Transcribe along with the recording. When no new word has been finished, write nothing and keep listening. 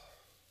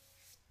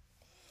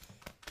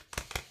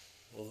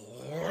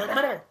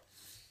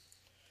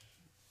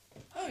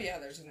yeah,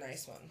 there's a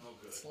nice one. Oh,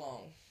 good. It's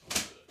long. Oh,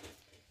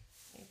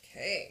 good.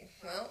 Okay,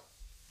 well,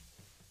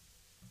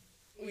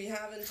 we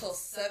have until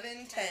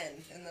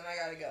 7:10, and then I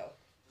gotta go.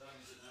 What time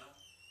is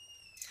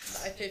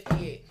it now?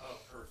 5:58. Oh,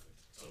 perfect.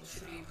 So It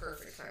should be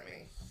perfect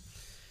timing.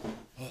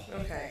 Oh.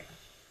 Okay.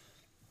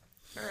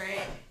 All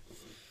right.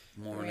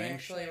 Morning. Are we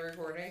actually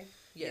recording?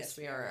 Yes,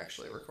 we are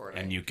actually recording.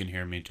 And you can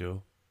hear me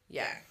too?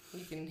 Yeah,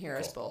 you can hear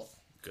us both.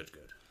 Good.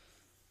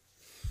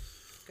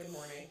 Good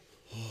morning.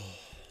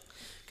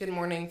 Good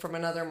morning from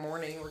another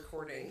morning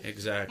recording.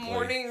 Exactly.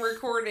 Morning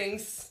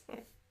recordings.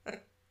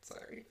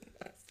 Sorry.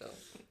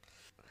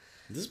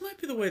 This might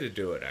be the way to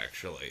do it,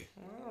 actually.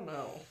 I don't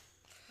know.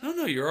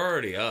 No, you're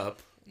already up.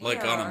 Like,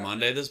 on Yeah. a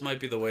Monday, this might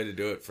be the way to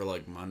do it for,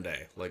 like,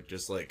 Monday. Like,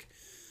 just, like,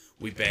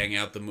 we bang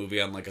out the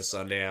movie on, like, a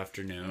Sunday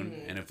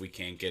afternoon, and if we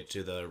can't get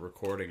to the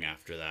recording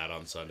after that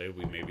on Sunday,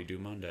 we maybe do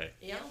Monday.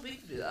 Yeah, we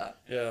can do that.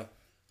 Yeah.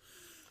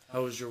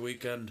 How was your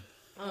weekend?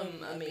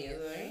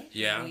 Amazing.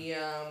 Yeah?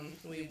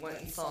 We went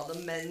and saw the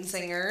Men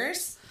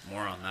Singers,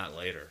 More on that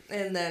later.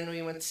 and then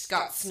we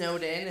got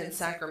snowed in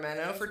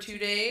Sacramento for 2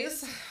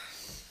 days,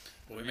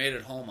 We made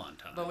it home on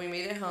time. but we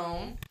made it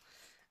home,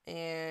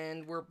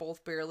 and we're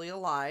both barely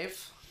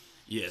alive.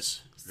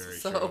 Yes, very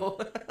true.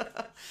 So,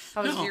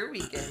 how was No. your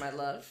weekend, my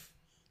love?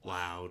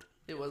 Loud.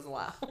 It was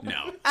loud.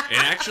 No. And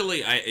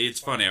actually, it's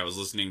funny, I was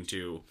listening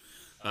to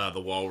the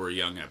While We're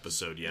Young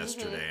episode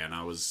yesterday, and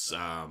I was,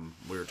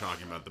 we were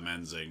talking about the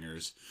Men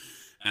Singers,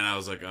 and I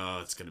was like, oh,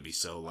 it's going to be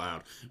so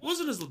loud. It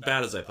wasn't as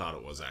bad as I thought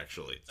it was,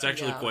 actually. It's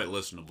actually quite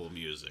listenable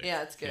music.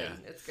 Yeah, it's good.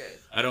 Yeah. It's good.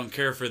 I don't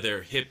care for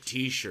their hip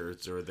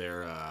t-shirts or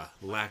their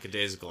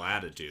lackadaisical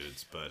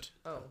attitudes, but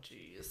Oh,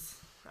 jeez.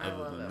 I other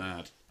love than them.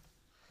 that,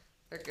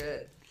 They're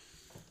good.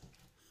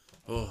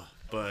 oh,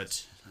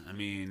 but, I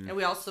mean, And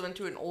we also went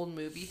to an old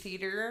movie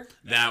theater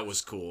that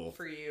was cool.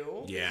 for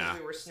you. Yeah. Because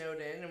we were snowed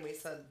in, and we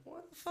said,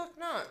 what the fuck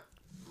not?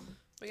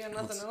 We got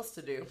nothing else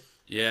to do.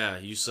 Yeah,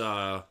 you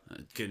saw,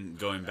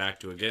 going back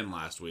to again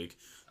last week,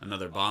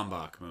 another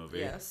Baumbach movie.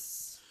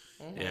 Yes.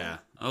 Mhm. Yeah,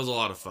 that was a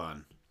lot of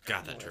fun.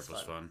 God, that It trip was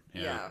was fun.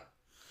 Yeah.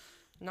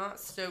 Not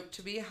stoked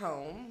to be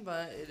home,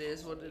 but it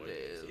is what it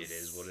is. It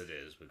is what it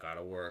is. We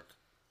gotta work.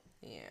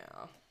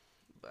 Yeah.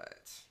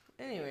 But,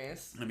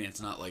 anyways. I mean,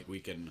 it's not like we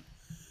can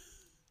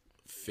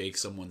fake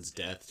someone's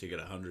death to get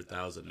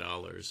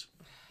 $100,000.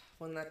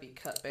 Wouldn't that be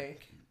cut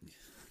bank?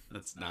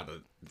 That's not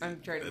a...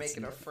 I'm trying to make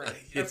it a phrase.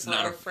 It's That's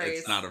not a phrase.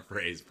 It's not a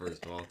phrase,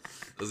 first of all.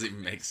 Doesn't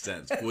even make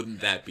sense. Wouldn't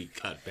that be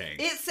cut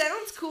bank? It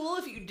sounds cool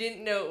if you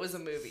didn't know it was a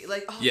movie.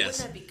 Like, oh, Yes.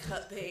 wouldn't that be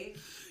cut bank?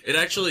 It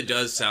actually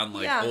does sound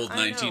like Yeah, old I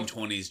know.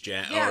 1920s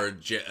Yeah.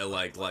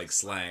 like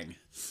slang.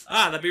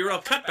 Ah, that'd be real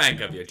cut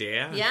bank of you,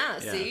 dear. Yeah,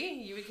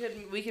 see?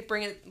 We could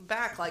bring it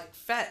back like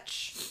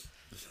fetch.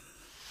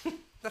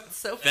 That's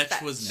so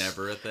Fetch was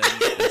never a thing.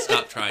 And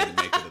stop trying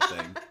to make it a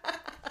thing.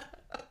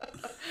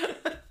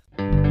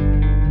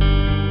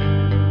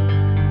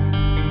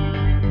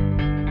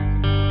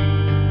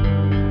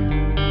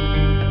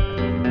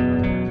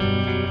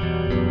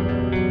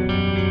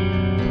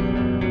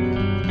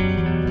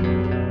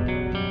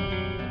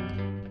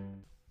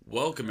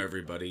 Welcome,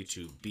 everybody,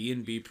 to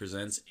B&B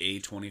Presents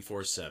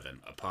A24/7,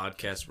 a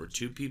podcast where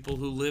two people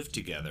who live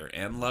together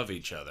and love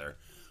each other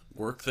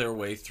work their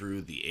way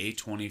through the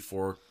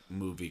A24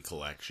 movie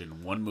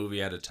collection, one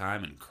movie at a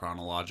time in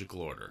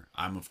chronological order.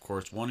 I'm, of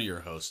course, one of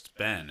your hosts,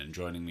 Ben, and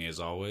joining me as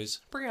always,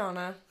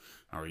 Brianna.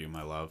 how are you,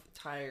 my love?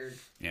 Tired.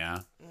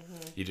 Yeah?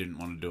 You didn't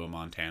want to do a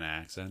Montana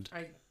accent?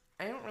 I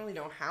don't really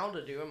know how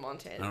to do a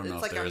Montana. I don't know It's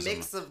if like there a is a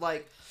mix of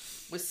like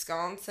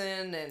Wisconsin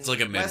and It's like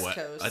a West Midwest.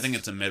 Coast. I think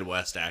it's a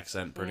Midwest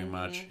accent, pretty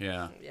much.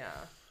 Yeah. Yeah,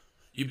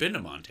 You've been to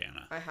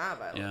Montana? I have.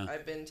 Yeah.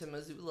 I've been to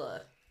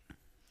Missoula.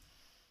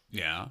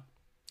 Yeah.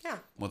 Yeah.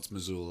 What's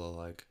Missoula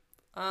like?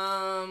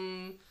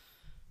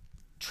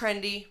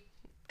 Trendy,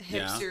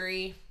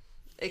 hipstery,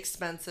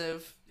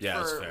 expensive Yeah,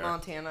 that's for fair.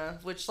 Montana,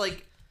 which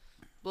like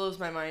blows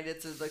my mind.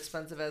 It's as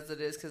expensive as it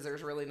is because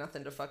there's really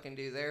nothing to fucking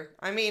do there.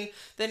 I mean,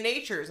 the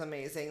nature is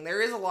amazing.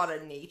 There is a lot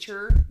of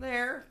nature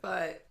there,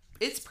 but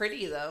it's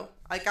pretty though.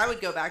 Like I would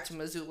go back to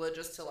Missoula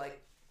just to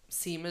like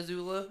see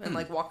Missoula and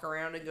like walk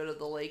around and go to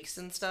the lakes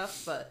and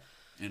stuff, but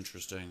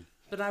Interesting.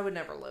 I would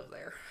never live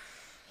there.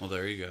 Well,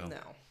 there you go. No.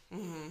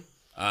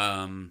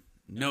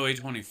 No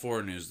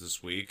A24 news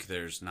this week.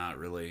 There's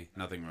nothing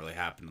really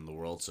happened in the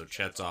world, so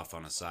Chet's off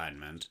on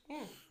assignment.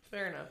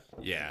 Fair enough.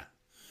 Yeah.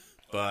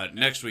 But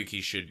next week he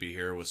should be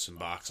here with some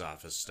box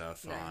office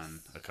stuff Nice. on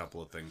a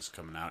couple of things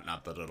coming out.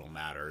 Not that it'll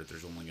matter.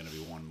 There's only going to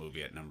be one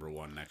movie at number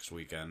one next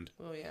weekend.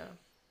 Oh yeah.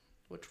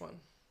 Which one?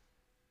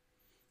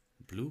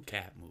 Blue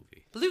Cat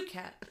movie. Blue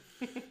Cat.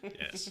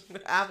 Yes.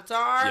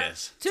 Avatar.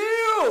 Yes.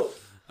 2.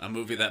 A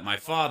movie that my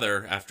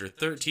father, after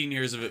 13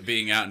 years of it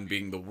being out and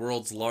being the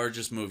world's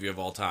largest movie of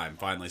all time,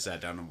 finally sat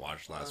down and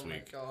watched last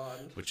week. Oh my god.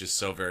 Which is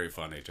so very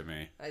funny to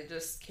me. I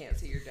just can't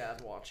see your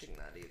dad watching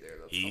that either.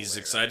 That's He's hilarious.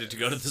 excited to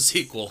go to the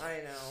sequel. I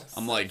know.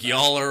 I'm like,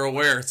 y'all are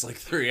aware it's like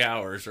 3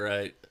 hours,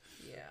 right?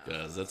 Yeah.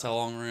 Because that's how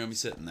long we're going to be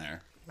sitting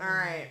there.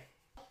 Alright.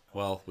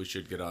 Well, we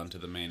should get on to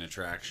the main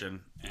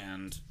attraction.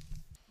 And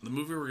the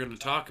movie we're going to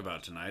talk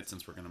about tonight,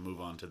 since we're going to move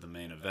on to the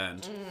main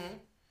event,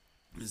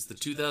 is the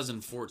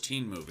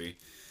 2014 movie,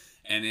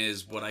 and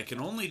is what I can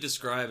only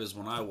describe as,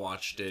 when I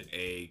watched it,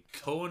 a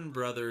Coen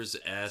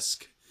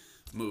Brothers-esque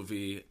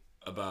movie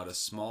about a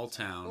small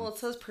town. Well, it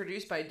says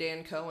produced by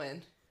Dan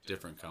Cohen.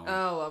 Different Cohen.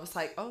 Oh, I was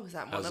like, is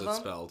that one How's of it them?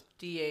 spelled?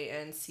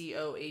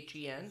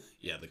 Dancohen.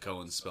 Yeah, the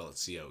Coens spell it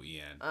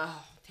Coen.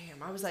 Oh,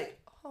 damn. I was like,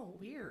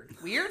 weird.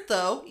 Weird,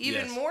 though.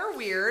 Even more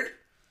weird.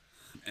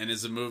 And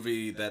is a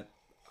movie that,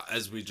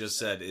 as we just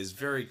said, is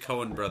very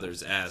Coen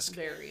Brothers-esque.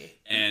 Very.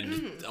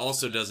 And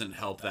also doesn't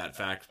help that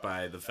fact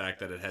by the fact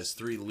that it has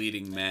 3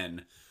 leading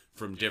men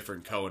from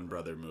different Coen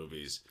Brother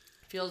movies.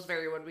 Feels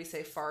very, what do we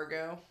say,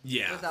 Fargo?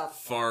 Yeah, without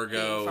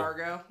Fargo.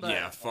 Fargo. But...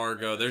 Yeah,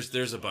 Fargo.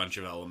 There's a bunch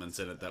of elements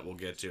in it that we'll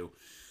get to.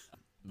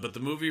 But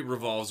the movie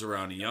revolves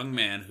around a young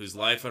man whose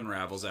life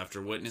unravels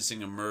after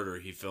witnessing a murder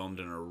he filmed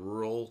in a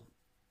rural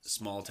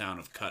small town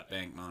of Cut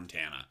Bank,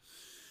 Montana.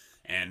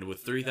 And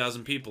with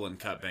 3,000 people in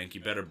Cut Bank,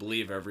 you better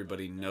believe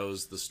everybody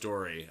knows the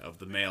story of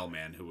the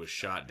mailman who was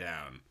shot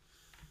down.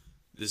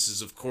 This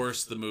is, of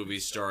course, the movie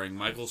starring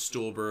Michael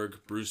Stuhlbarg,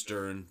 Bruce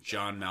Dern,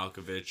 John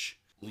Malkovich,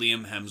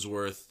 Liam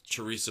Hemsworth,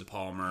 Teresa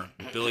Palmer,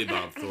 Billy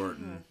Bob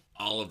Thornton,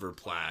 Oliver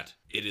Platt.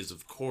 It is,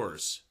 of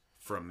course,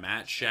 from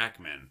Matt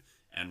Shackman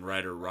and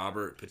writer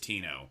Robert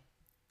Patino.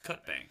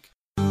 Cut Bank.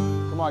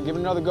 Come on, give it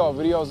another go.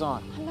 Video's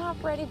on. I'm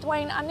not ready,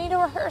 Dwayne. I need a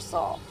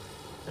rehearsal.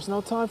 There's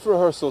no time for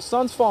rehearsal.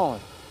 Sun's falling.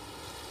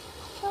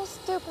 I feel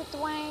stupid,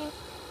 Dwayne.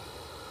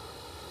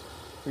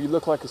 You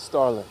look like a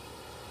starlet.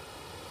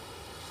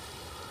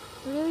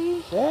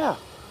 Really? Yeah.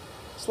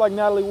 It's like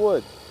Natalie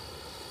Wood.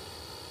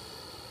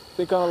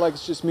 Think on it like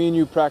it's just me and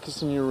you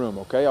practicing in your room,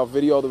 okay? I'll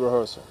video the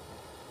rehearsal.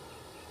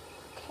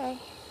 Okay.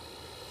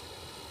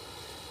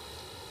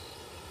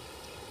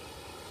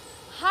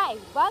 Hi,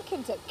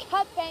 welcome to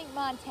Cut Bank,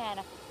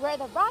 Montana, where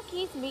the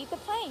Rockies meet the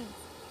plains.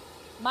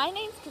 My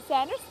name's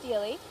Cassandra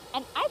Steely,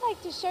 and I'd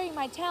like to show you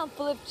my town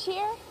full of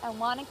cheer and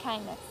wanted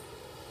kindness.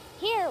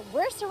 Here,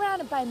 we're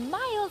surrounded by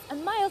miles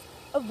and miles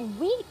of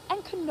wheat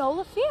and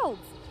canola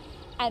fields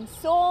and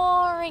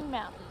soaring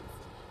mountains.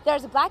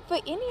 There's a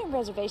Blackfoot Indian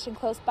reservation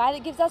close by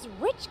that gives us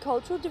rich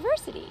cultural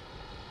diversity.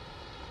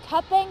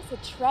 Cut Bank's a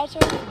treasure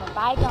from a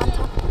bygone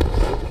time.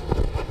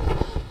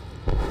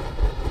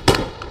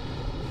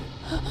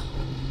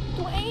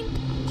 Dwayne?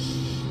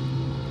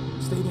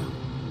 Stay down.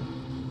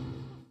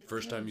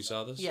 First time you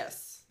saw this?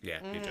 Yes. Yeah,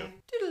 me too.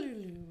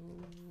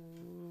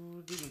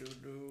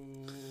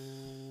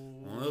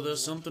 Well,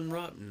 there's something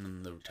rotten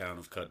in the town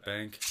of Cut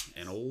Bank,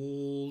 and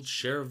old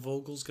Sheriff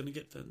Vogel's gonna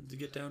get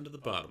down to the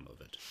bottom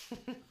of it.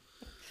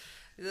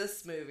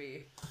 This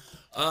movie.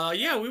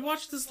 Yeah, we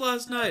watched this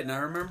last night, and I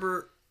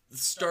remember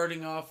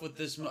starting off with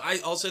this.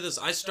 I'll say this: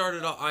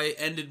 I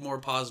ended more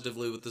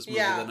positively with this movie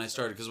than I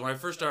started, because when I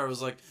first started, I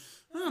was like,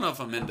 I don't know if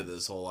I'm into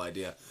this whole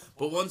idea.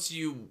 But once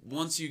you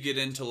get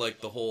into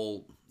like the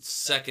whole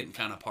second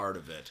kind of part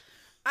of it,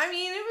 I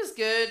mean, it was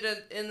good,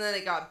 and then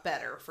it got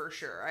better for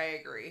sure. I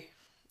agree.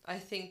 I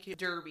think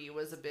Derby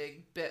was a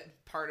big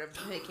part of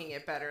making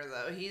it better,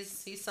 though.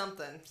 He's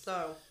something.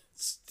 So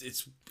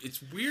it's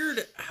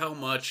weird how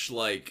much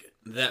like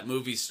that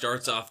movie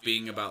starts off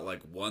being about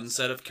like one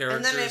set of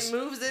characters, and then it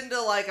moves into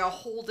like a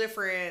whole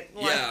different.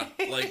 Like... Yeah,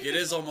 like it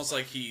is almost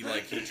like he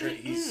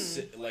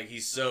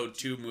sewed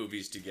 2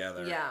 movies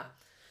together. Yeah,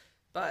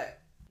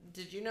 but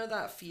did you know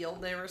that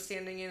field they were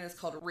standing in is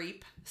called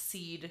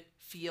rapeseed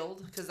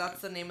field? Because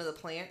that's the name of the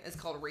plant. It's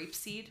called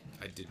rapeseed.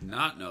 I did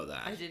not know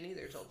that. I didn't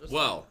either. Till just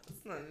well,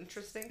 isn't that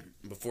interesting?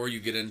 Before you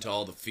get into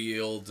all the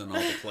fields and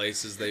all the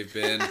places they've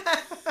been,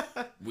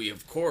 we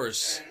of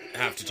course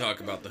have to talk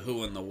about the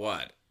who and the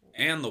what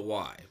and the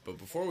why. But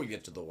before we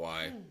get to the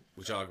why,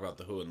 we talk about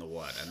the who and the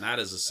what, and that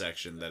is a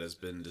section that has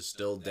been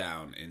distilled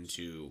down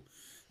into,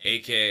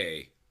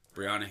 aka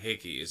Brianna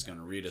Hickey is going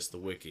to read us the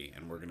wiki,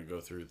 and we're going to go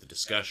through the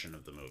discussion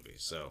of the movie.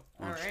 So,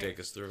 why don't you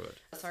take us through it?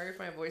 Sorry if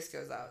my voice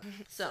goes out.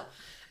 So,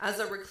 as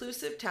a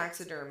reclusive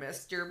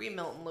taxidermist, Derby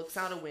Milton looks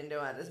out a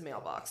window at his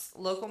mailbox.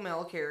 Local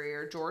mail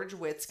carrier George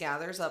Witz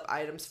gathers up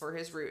items for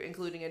his route,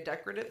 including a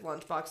decorative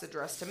lunchbox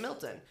addressed to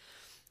Milton.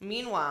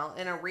 Meanwhile,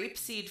 in a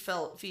rapeseed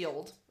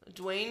field,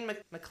 Dwayne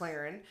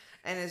McLaren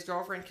and his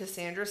girlfriend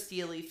Cassandra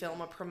Steely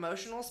film a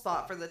promotional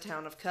spot for the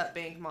town of Cut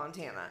Bank,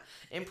 Montana,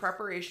 in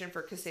preparation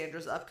for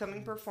Cassandra's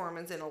upcoming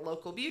performance in a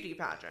local beauty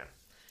pageant.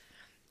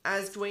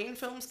 As Dwayne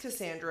films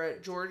Cassandra,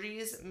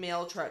 Georgie's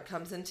mail truck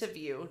comes into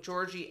view.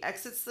 Georgie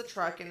exits the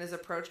truck and is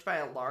approached by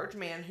a large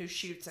man who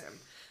shoots him.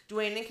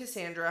 Dwayne and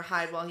Cassandra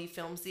hide while he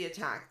films the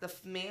attack. The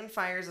man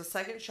fires a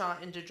second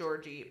shot into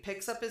Georgie,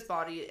 picks up his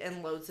body,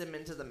 and loads him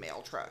into the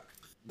mail truck.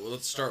 Well,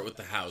 let's start with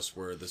the house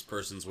where this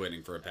person's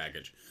waiting for a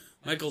package.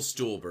 Michael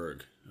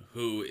Stuhlbarg,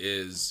 who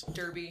is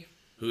Derby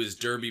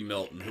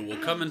Milton, who will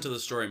come into the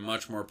story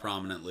much more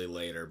prominently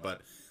later,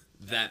 but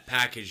that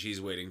package he's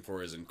waiting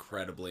for is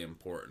incredibly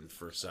important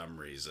for some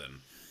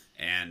reason,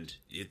 and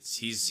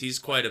he's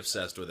quite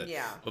obsessed with it.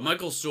 Yeah. But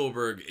Michael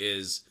Stuhlbarg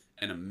is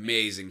an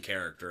amazing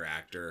character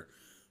actor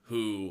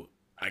who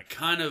I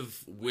kind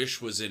of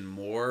wish was in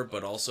more,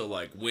 but also,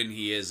 like, when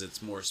he is,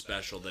 it's more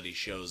special that he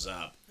shows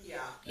up. Yeah.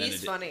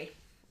 He's funny.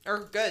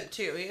 Or good,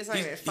 too. He's not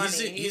even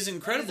funny. He's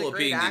incredible at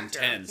being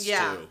intense,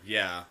 too.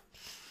 Yeah.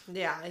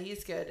 Yeah,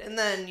 he's good. And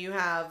then you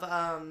have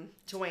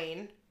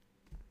Dwayne.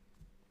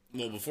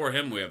 Well, before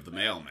him, we have the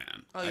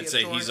mailman. Oh, I'd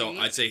say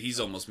he's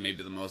almost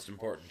maybe the most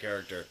important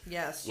character.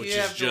 Yes, which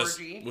you have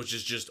Georgie. Which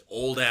is just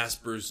old ass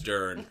Bruce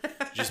Dern,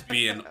 just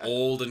being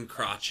old and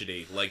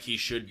crotchety, like he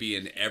should be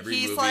in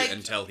every movie like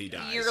until he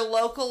dies. Your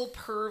local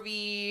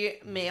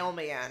pervy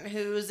mailman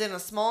who's in a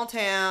small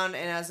town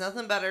and has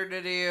nothing better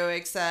to do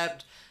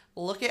except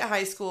look at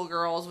high school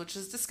girls, which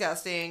is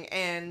disgusting,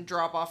 and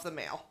drop off the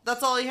mail.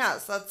 That's all he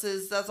has.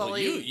 That's all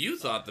he... You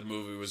thought the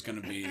movie was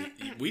going to be...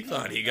 We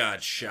thought he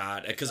got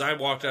shot. Because I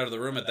walked out of the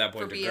room at that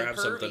point to grab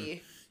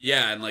something.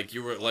 Yeah, and like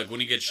you were like, when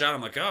he gets shot,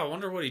 I'm like, oh, I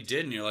wonder what he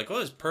did. And you're like, oh,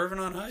 he's perving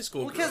on high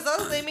school.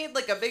 Because they made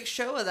like a big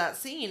show of that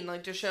scene,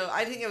 like to show.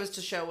 I think it was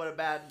to show what a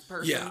bad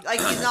person. Yeah. Like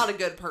he's not a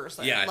good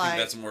person. Yeah, I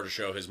think that's more to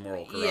show his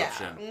moral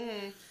corruption. Yeah.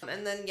 Mm-hmm.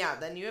 And then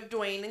you have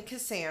Dwayne and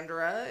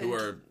Cassandra.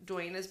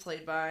 Dwayne is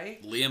played by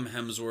Liam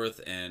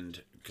Hemsworth,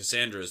 and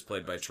Cassandra is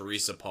played by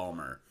Teresa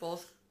Palmer.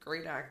 Both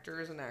great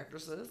actors and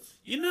actresses.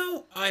 You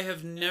know, I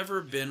have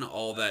never been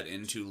all that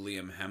into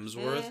Liam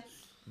Hemsworth.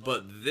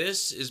 But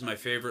this is my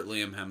favorite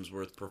Liam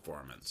Hemsworth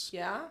performance.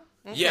 Yeah?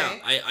 Okay. Yeah,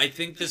 I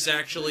think this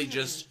actually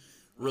just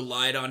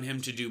relied on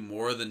him to do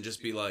more than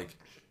just be like...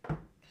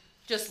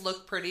 Just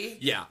look pretty?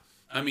 Yeah.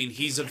 I mean,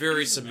 he's a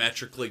very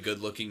symmetrically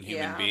good-looking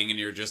human being, and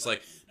you're just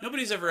like,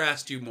 nobody's ever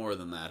asked you more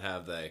than that,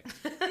 have they?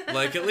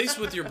 Like, at least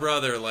with your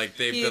brother, like,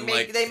 they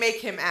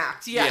make him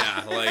act, yeah.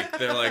 Yeah, like,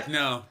 they're like,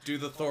 no, do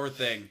the Thor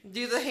thing.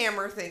 Do the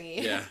hammer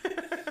thingy. Yeah.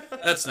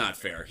 That's not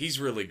fair. He's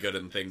really good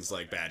in things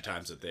like Bad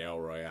Times at the El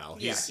Royale.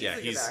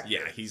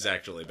 He's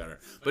actually better.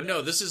 But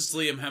no, this is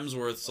Liam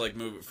Hemsworth's like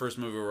first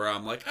movie where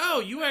I'm like, oh,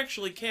 you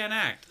actually can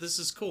act. This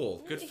is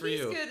cool. Good for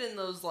you. He's good in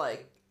those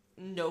like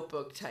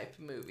Notebook type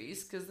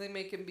movies because they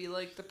make him be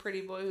like the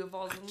pretty boy who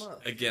falls in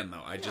love. Again,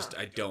 though, I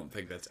don't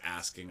think that's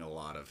asking a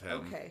lot of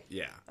him. Okay.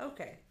 Yeah.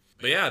 Okay.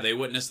 But yeah, they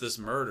witness this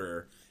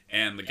murder,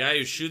 and the guy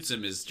who shoots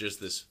him is just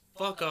this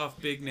fuck off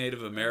big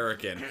Native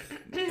American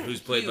who's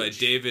played by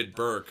David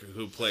Burke,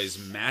 who plays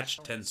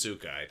Match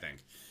Tensuka, I think.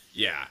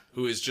 Yeah,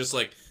 who is just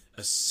like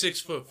a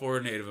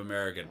 6'4" Native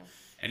American,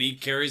 and he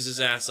carries his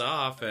ass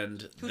off,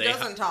 and who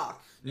doesn't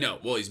talk. No,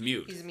 well, he's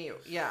mute. He's mute,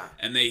 yeah.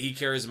 And he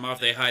carries him off.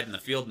 They hide in the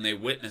field, and they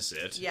witness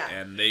it. Yeah.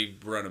 And they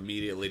run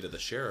immediately to the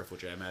sheriff,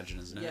 which I imagine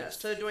is next. Yeah.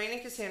 So Dwayne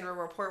and Cassandra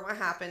report what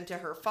happened to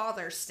her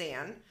father,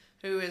 Stan,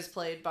 who is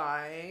played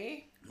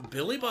by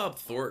Billy Bob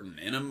Thornton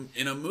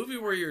in a movie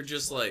where you're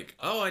just like,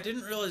 oh, I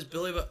didn't realize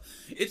Billy Bob...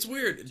 It's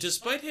weird.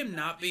 Despite him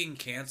not being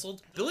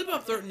canceled, Billy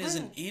Bob Thornton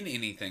isn't in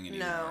anything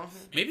anymore. No.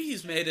 Maybe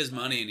he's made his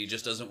money and he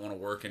just doesn't want to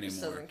work anymore.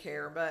 Just doesn't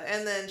care.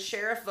 And then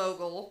Sheriff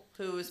Vogel,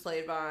 who is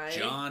played by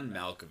John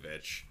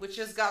Malkovich. Which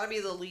has got to be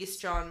the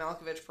least John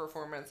Malkovich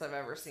performance I've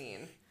ever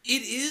seen.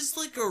 It is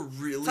like a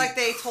really It's like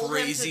they told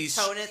him to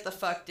tone it the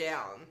fuck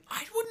down.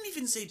 I wouldn't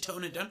even say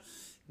tone it down.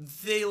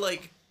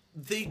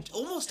 They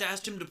almost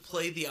asked him to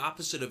play the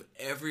opposite of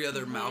every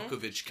other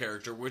Malkovich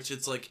character, which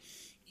it's like,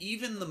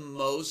 even the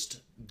most...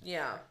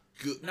 Yeah.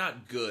 Good,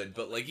 not good,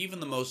 but like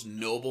even the most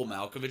noble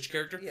Malkovich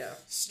character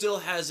still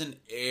has an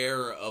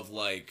air of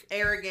like...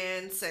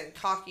 arrogance and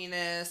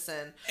cockiness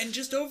and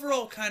just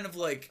overall kind of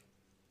like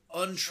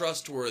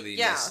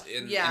untrustworthiness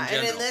in general.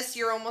 And in this,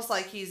 you're almost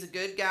like he's a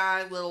good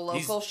guy, little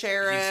local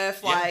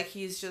sheriff,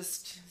 he's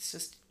just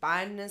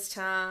biding his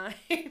time.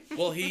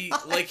 Well, he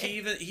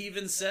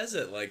even says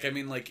it. Like, I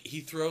mean, like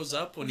he throws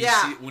up when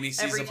he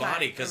sees a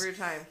body, because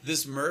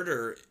this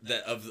murder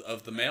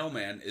of the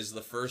mailman is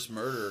the first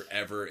murder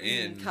ever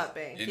in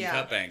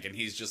Cutbank, and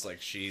he's just like,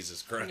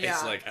 Jesus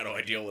Christ, like, how do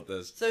I deal with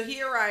this? So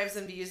he arrives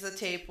and views the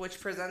tape, which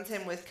presents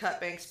him with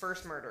Cutbank's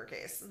first murder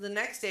case. The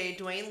next day,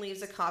 Dwayne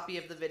leaves a copy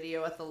of the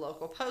video at the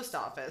local post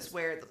office,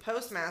 where the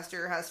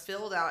postmaster has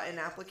filled out an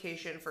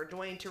application for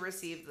Dwayne to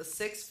receive the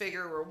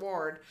 6-figure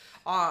reward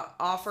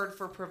offered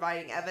for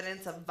providing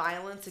evidence of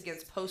violence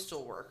against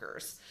postal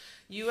workers.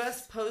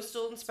 U.S.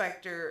 Postal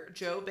Inspector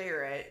Joe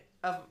Barrett,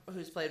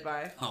 who's played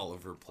by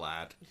Oliver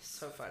Platt.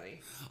 So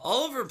funny.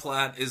 Oliver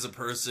Platt is a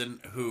person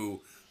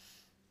who,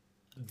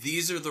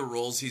 these are the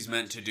roles he's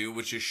meant to do,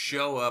 which is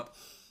show up,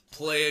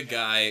 play a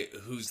guy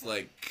who's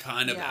like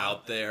kind of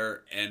out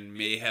there and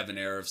may have an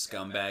air of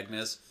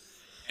scumbagness,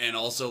 and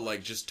also,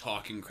 like, just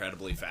talk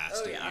incredibly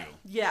fast at you.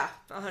 Yeah,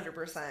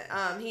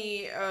 100%.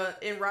 He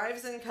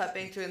arrives in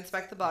Cutbank to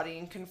inspect the body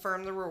and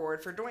confirm the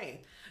reward for Dwayne.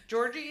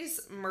 Georgie's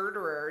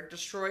murderer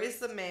destroys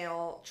the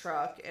mail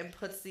truck and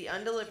puts the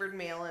undelivered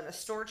mail in a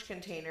storage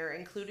container,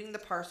 including the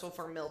parcel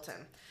for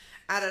Milton.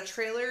 At a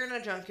trailer in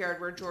a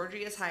junkyard where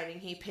Georgie is hiding,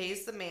 he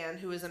pays the man,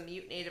 who is a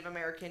mute Native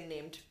American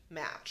named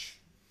Match.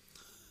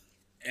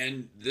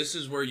 And this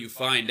is where you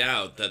find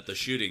out that the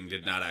shooting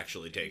did not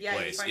actually take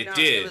place. You find out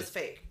did. It was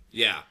fake.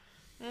 Yeah.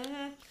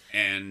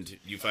 And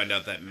you find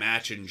out that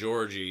Match and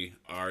Georgie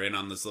are in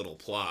on this little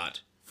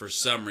plot for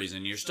some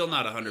reason. You're still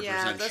not 100%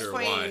 at this sure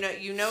point, why.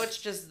 you know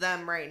it's just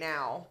them right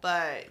now,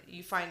 but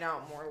you find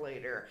out more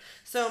later.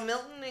 So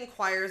Milton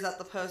inquires at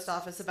the post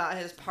office about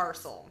his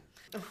parcel.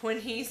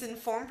 When he's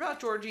informed about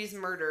Georgie's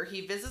murder,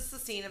 he visits the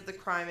scene of the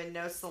crime and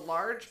notes the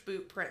large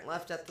boot print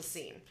left at the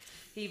scene.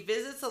 He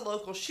visits a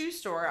local shoe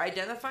store,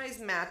 identifies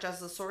Match as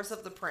the source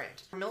of the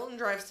print. Milton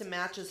drives to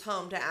Match's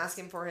home to ask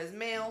him for his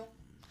mail.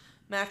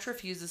 Match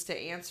refuses to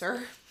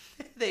answer.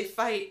 They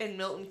fight and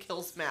Milton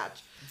kills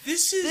Match.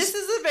 This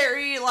is a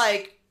very,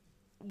 like,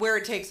 where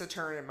it takes a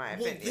turn, in my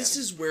opinion. This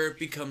is where it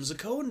becomes a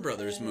Coen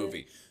Brothers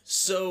movie.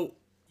 So,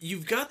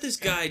 you've got this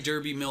guy,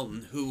 Derby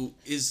Milton, who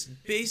is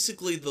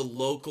basically the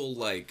local,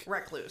 like...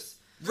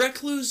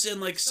 Recluse,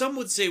 and, like, some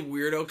would say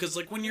weirdo, because,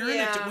 like, when you're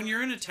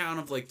in a town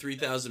of, like,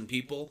 3,000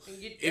 people,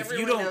 if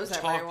you don't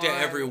talk to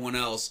everyone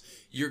else,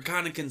 you're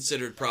kind of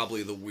considered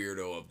probably the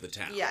weirdo of the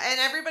town. Yeah, and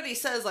everybody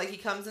says, like, he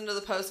comes into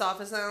the post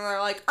office and they're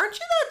like, aren't you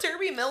that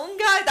Derby Milton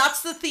guy?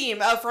 That's the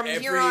theme from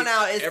here on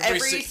out, is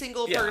every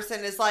single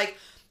person is like,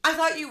 I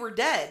thought you were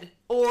dead,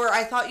 or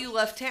I thought you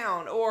left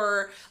town,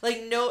 or,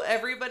 like, no,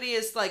 everybody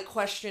is, like,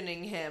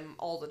 questioning him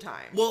all the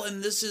time. Well,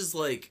 and this is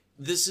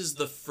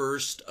the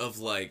first of,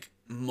 like,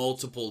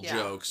 multiple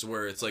jokes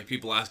where it's like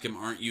people ask him,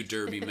 aren't you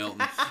Derby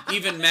Milton?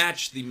 Even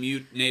Match, the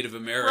mute Native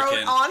American,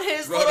 wrote on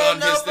his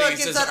notebook and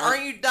said,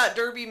 aren't you that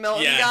Derby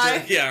Milton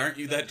guy? Aren't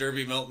you that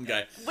Derby Milton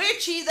guy?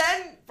 Which he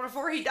then,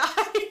 before he dies,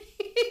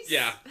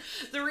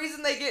 the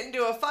reason they get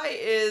into a fight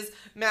is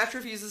Match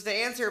refuses to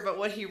answer, but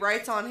what he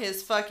writes on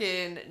his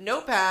fucking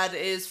notepad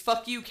is,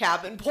 fuck you,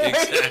 cabin boy.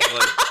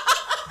 Exactly.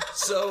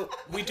 So,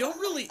 we don't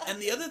really...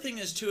 And the other thing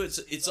is, too,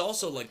 it's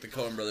also like the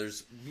Coen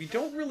Brothers. We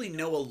don't really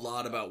know a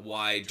lot about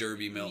why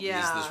Derby Milton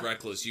is this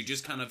recluse. You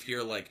just kind of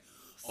hear, like,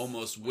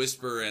 almost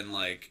whisper and,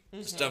 like,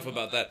 stuff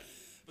about that.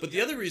 But the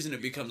other reason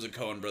it becomes a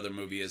Coen Brother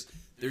movie is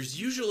there's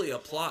usually a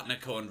plot in a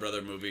Coen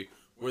Brother movie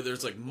where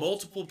there's, like,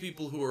 multiple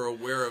people who are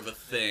aware of a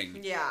thing.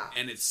 Yeah.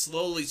 And it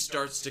slowly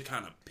starts to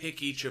kind of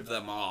pick each of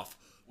them off,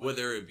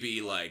 whether it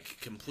be, like,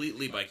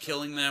 completely by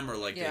killing them or,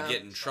 like, they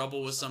get in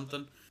trouble with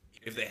something.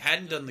 If they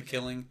hadn't done the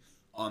killing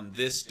on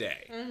this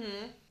day,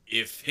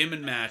 if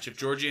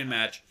Georgie and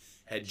Match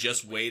had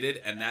just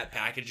waited and that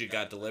package had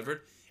got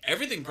delivered,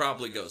 everything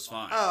probably goes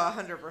fine. Oh,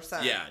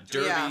 100%. Yeah,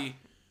 Derby...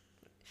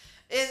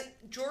 And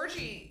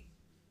Georgie...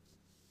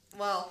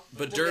 Well,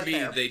 But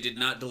Derby, they did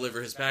not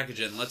deliver his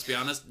package, and let's be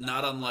honest,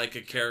 not unlike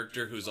a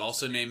character who's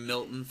also named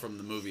Milton from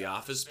the movie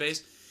Office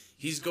Space,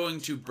 he's going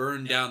to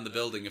burn down the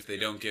building if they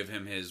don't give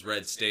him his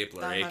red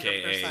stapler,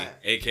 100%.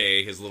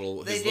 aka his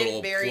little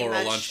floral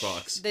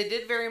lunchbox. They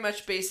did very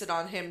much base it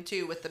on him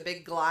too, with the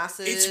big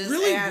glasses. It's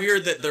really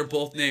weird that they're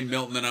both named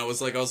Milton, and I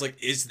was like,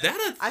 is that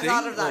a thing? I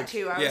thought of that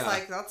too. I was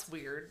like, that's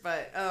weird,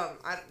 but I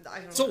don't know.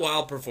 It's a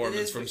wild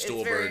performance from Stuhlbarg.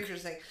 It's very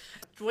interesting.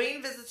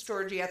 Dwayne visits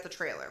Georgie at the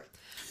trailer.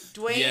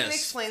 Dwayne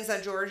explains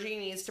that Georgie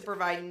needs to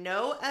provide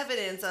no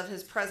evidence of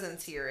his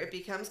presence here. It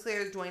becomes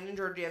clear that Dwayne and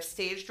Georgie have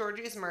staged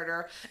Georgie's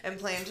murder and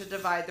plan to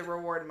divide the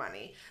reward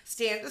money.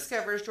 Stan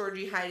discovers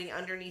Georgie hiding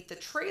underneath the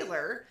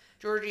trailer.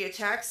 Georgie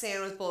attacks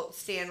Stan with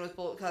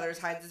bullet cutters,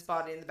 hides his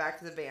body in the back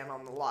of the van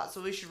on the lot.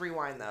 So we should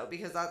rewind, though,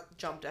 because that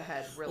jumped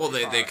ahead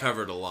really far. They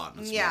covered a lot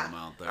in a small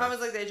amount there. I was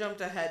like, they jumped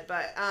ahead.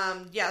 But,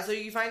 so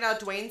you find out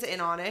Dwayne's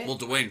in on it. Well,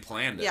 Dwayne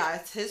planned it. Yeah,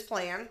 it's his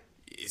plan.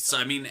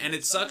 And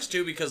it sucks,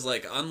 too, because,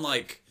 like,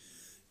 unlike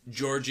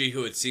Georgie,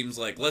 who it seems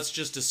like, let's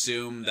just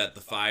assume that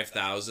the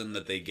 $5,000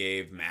 that they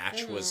gave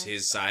Match was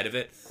his side of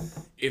it.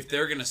 If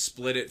they're gonna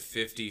split it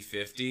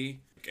 50-50,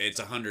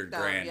 it's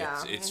 $100,000.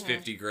 Yeah. It's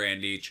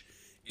 $50,000 each.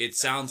 It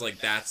sounds like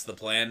that's the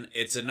plan.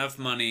 It's enough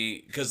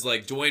money because,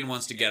 like, Dwayne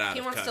wants to get out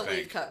of Cut Bank. He wants to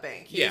leave Cut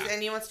Bank.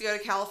 And he wants to go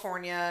to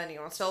California, and he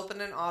wants to open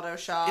an auto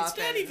shop. It's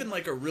not even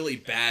like a really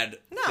bad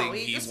thing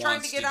he's he just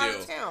wants trying to get out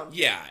of town.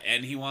 Yeah,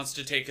 and he wants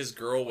to take his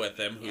girl with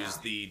him, who's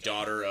the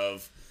daughter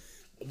of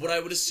what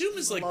I would assume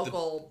is like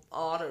local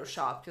auto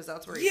shop, because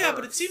that's where he works.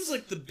 But it seems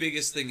like the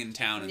biggest thing in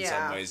town in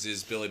some ways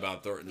is Billy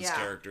Bob Thornton's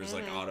character's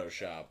like auto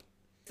shop.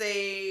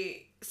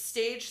 They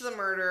stage the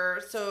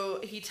murder, so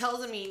he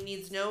tells him he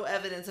needs no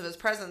evidence of his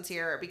presence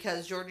here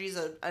because Georgie's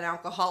an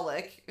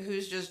alcoholic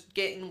who's just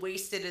getting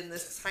wasted in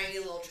this tiny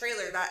little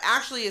trailer that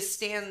actually is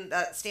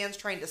Stan's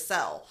trying to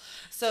sell.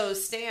 So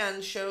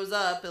Stan shows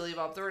up, Billy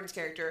Bob Thornton's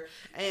character,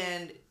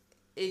 and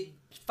it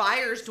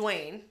fires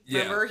Dwayne.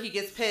 Remember, he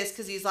gets pissed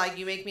because he's like,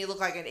 "You make me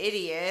look like an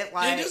idiot."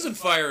 Like, he doesn't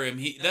fire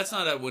him. That's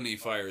not when he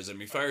fires him.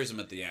 He fires him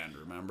at the end.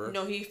 Remember?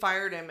 No, he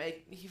fired him.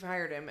 He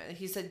fired him.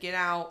 He said, "Get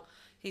out."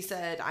 He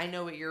said, "I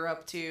know what you're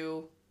up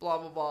to." Blah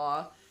blah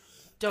blah.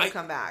 Don't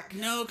come back.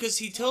 No, because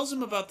he tells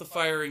him about the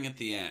firing at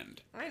the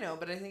end. I know,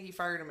 but I think he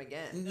fired him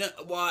again. No,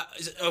 well,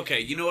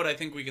 okay. You know what I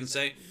think we can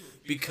say?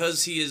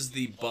 Because he is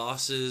the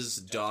boss's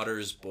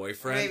daughter's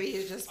boyfriend. Maybe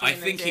he's just. I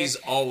think he's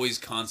always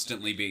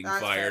constantly being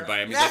fired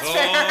by him. He's like,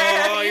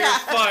 "Oh,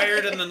 you're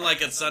fired," and then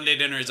like at Sunday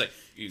dinner, he's like,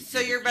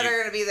 "You're better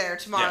gonna be there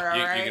tomorrow,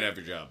 right? You can have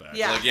your job back."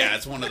 Yeah,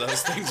 it's one of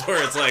those things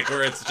where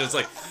it's just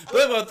like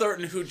Billy Bob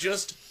Thornton, who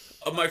just.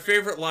 My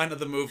favorite line of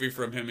the movie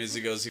from him is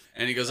he goes,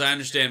 And he goes, I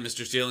understand,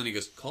 Mr. Steele. And he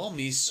goes, call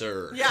me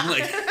sir. Yeah.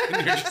 Like,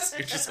 and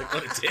you're just like,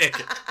 what a dick.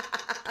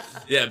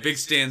 Yeah, big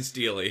Stan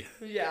Steely.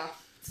 Yeah.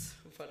 It's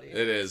funny.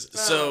 It is.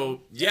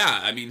 So, yeah,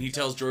 I mean, he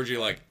tells Georgie,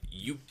 like,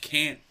 you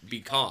can't be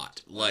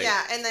caught. Like,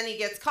 yeah, and then he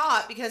gets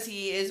caught because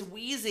he is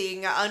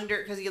wheezing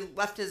because he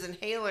left his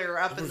inhaler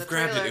up in the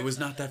grabbed trailer. it. It was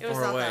not that It was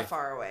far not away. that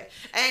far away.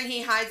 And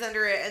he hides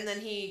under it, and then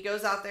he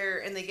goes out there,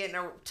 and they get in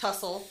a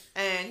tussle,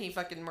 and he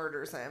fucking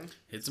murders him.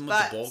 Hits him with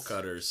the bolt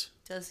cutters.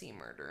 Does he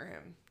murder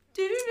him?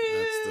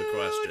 That's the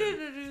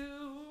question.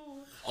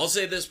 I'll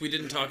say this, we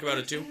didn't talk about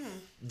it too.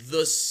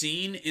 The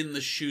scene in the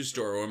shoe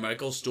store where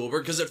Michael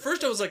Stuhlbarg, because at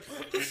first I was like,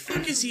 what the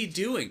fuck is he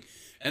doing?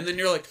 And then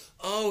you're like,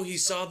 oh, he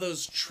saw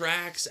those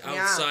tracks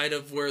outside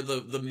of where the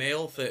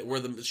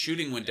where the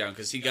shooting went down,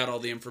 because he got all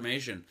the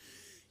information.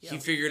 Yep. He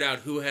figured out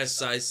who has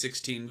size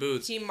 16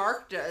 boots. He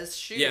marked his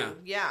shoe.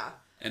 Yeah.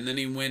 And then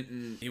he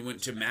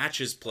went to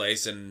Match's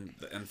place, and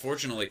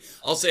unfortunately,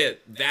 I'll say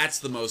it, that's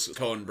the most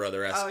Coen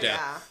brother-esque death.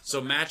 Yeah.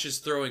 So Match is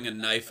throwing a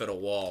knife at a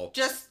wall.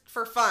 Just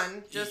for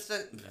fun. Just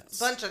a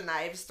bunch of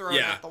knives thrown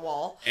at the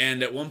wall.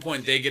 And at one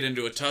point, they get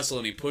into a tussle,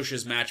 and he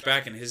pushes Match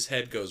back, and his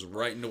head goes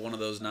right into one of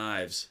those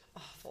knives.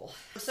 Awful.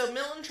 So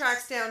Milton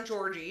tracks down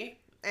Georgie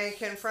and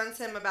confronts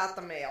him about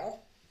the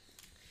mail.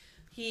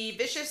 He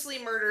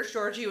viciously murders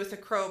Georgie with a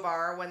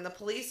crowbar. When the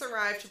police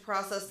arrive to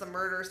process the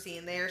murder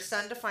scene, they are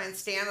stunned to find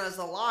Stan is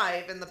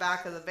alive in the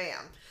back of the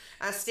van.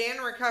 As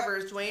Stan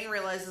recovers, Dwayne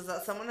realizes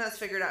that someone has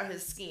figured out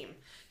his scheme.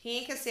 He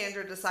and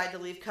Cassandra decide to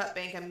leave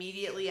Cutbank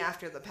immediately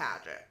after the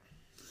pageant.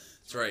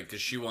 That's right,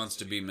 because she wants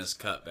to be Miss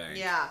Cutbank.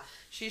 Yeah,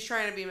 she's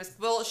trying to be Miss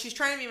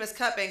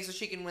Cutbank so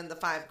she can win the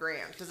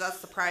 $5,000 because that's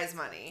the prize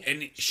money.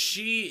 And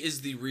she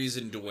is the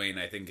reason Dwayne,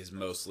 I think, is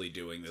mostly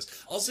doing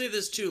this. I'll say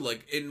this too,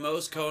 like in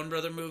most Coen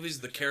brother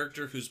movies, the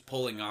character who's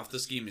pulling off the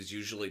scheme is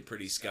usually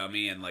pretty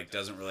scummy and like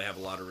doesn't really have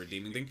a lot of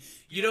redeeming thing.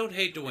 You don't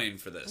hate Dwayne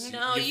for this.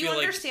 No, you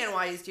understand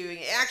why he's doing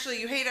it. Actually,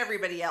 you hate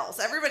everybody else.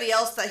 Everybody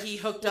else that he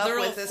hooked up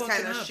with is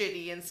kind of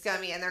shitty and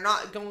scummy, and they're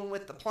not going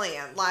with the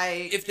plan.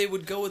 Like, if they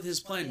would go with his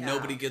plan,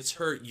 nobody gets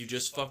hurt. You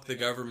just fuck the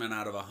government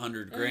out of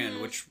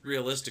 $100,000, which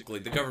realistically,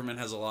 the government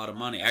has a lot of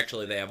money.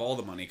 Actually, they have all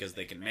the money because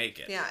they can make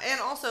it. Yeah,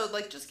 and also,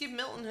 like, just give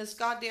Milton his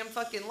goddamn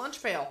fucking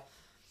lunch pail.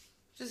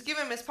 Just give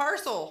him his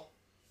parcel.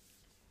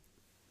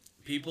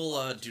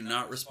 People do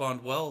not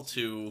respond well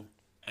to,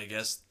 I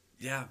guess,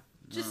 yeah.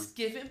 Just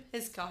give him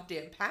his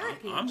goddamn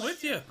package. I'm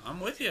with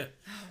you.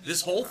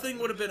 This whole thing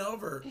would have been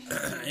over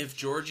if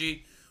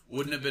Georgie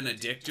wouldn't have been a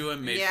dick to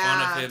him, made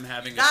fun of him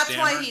having a stammer. That's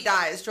why he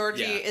dies.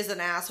 Georgie is an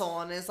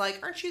asshole and is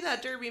like, aren't you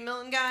that Derby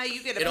Milton guy?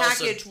 You get a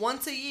package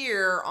once a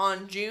year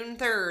on June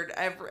 3rd.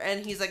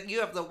 And he's like,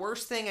 you have the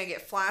worst thing. I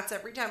get flats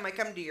every time I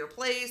come to your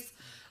place.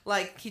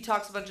 Like, he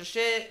talks a bunch of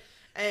shit.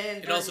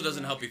 And it also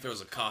doesn't help he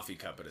throws a coffee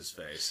cup at his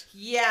face.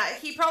 Yeah,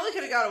 he probably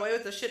could have got away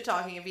with the shit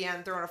talking if he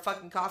hadn't thrown a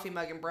fucking coffee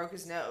mug and broke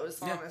his nose,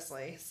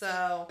 honestly.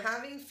 So,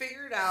 having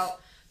figured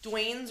out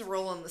Dwayne's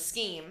role in the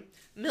scheme,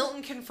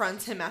 Milton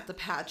confronts him at the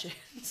pageant.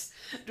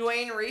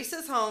 Dwayne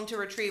races home to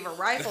retrieve a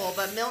rifle,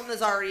 but Milton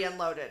has already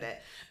unloaded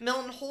it.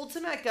 Milton holds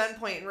him at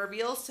gunpoint and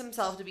reveals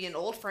himself to be an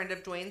old friend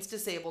of Dwayne's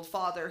disabled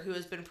father who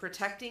has been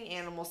protecting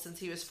animals since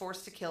he was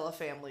forced to kill a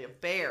family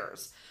of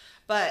bears.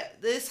 But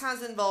this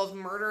has involved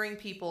murdering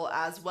people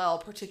as well,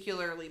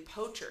 particularly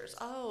poachers.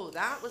 Oh,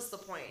 that was the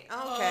point.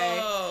 Okay.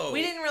 Oh.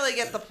 We didn't really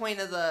get the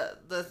point of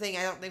the thing.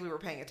 I don't think we were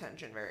paying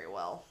attention very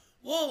well.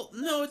 Well,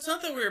 no, it's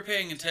not that we were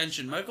paying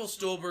attention. Michael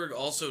Stuhlbarg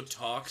also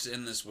talks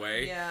in this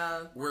way.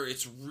 Yeah. Where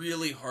it's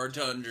really hard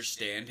to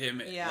understand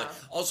him. Yeah. Like,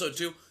 also,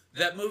 too,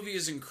 that movie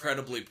is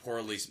incredibly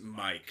poorly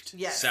mic'd.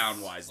 Yes.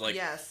 Sound-wise. Like,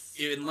 yes.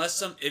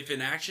 If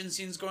an action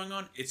scene's going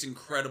on, it's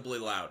incredibly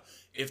loud.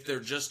 If they're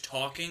just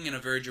talking in a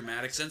very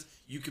dramatic sense,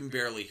 you can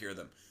barely hear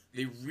them.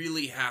 They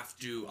really have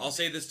to, I'll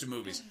say this to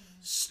movies,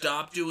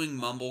 stop doing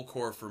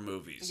mumblecore for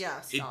movies. Yeah,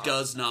 stop. It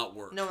does not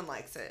work. No one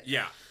likes it.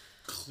 Yeah.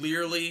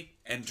 Clearly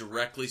and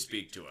directly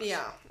speak to us.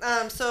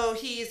 Yeah. So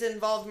he's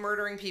involved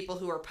murdering people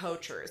who are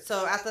poachers.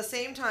 So at the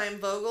same time,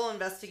 Vogel,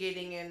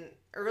 investigating an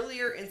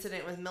earlier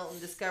incident with Milton,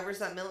 discovers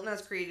that Milton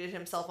has created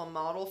himself a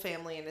model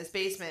family in his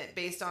basement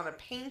based on a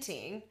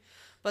painting,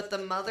 but the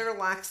mother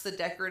lacks the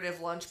decorative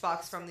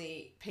lunchbox from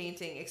the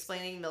painting,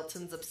 explaining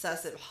Milton's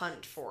obsessive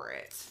hunt for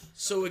it.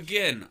 So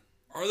again,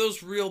 are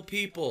those real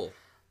people?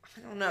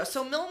 I don't know.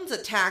 So Milton's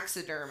a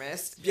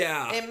taxidermist.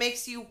 Yeah. It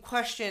makes you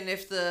question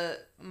if the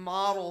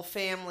model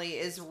family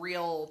is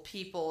real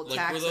people, like,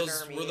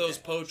 taxidermy. were those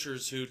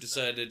poachers who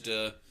decided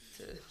to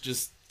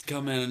just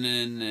come in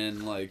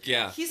and like,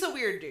 yeah. He's a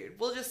weird dude.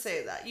 We'll just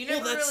say that. You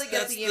never really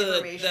get the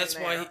information That's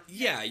there. why,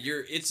 yeah,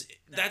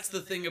 that's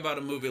the thing about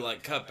a movie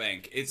like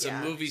Cutbank. It's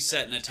a movie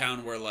set in a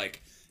town where,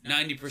 like,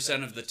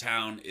 90% of the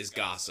town is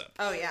gossip.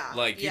 Oh, yeah.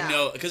 Like, you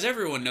know, because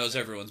everyone knows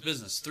everyone's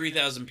business.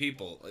 3,000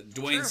 people.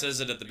 Dwayne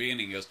says it at the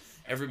beginning. He goes,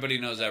 everybody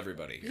knows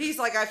everybody here. He's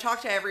like, I've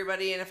talked to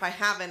everybody, and if I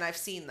haven't, I've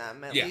seen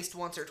them at least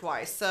once or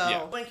twice.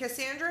 So when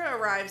Cassandra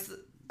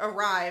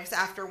arrives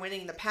after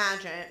winning the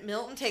pageant,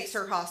 Milton takes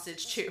her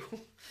hostage, too,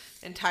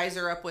 and ties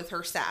her up with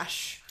her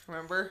sash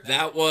Remember?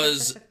 That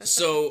was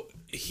so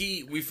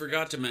we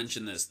forgot to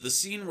mention this. The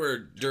scene where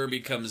Derby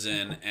comes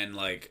in and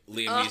like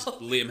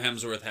Liam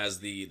Hemsworth has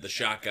the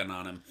shotgun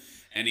on him,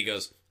 and he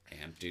goes,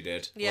 I emptied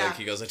it. Yeah. Like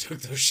he goes, I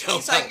took those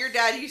shells He's out. like, your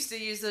dad used to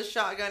use this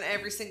shotgun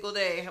every single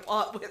day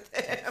with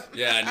him.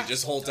 Yeah, and he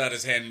just holds out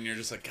his hand, and you're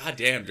just like, God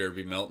damn,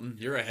 Derby Milton,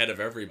 you're ahead of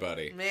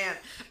everybody. Man.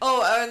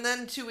 Oh, and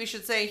then too, we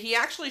should say he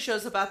actually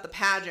shows up at the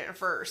pageant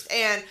first,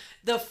 and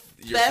the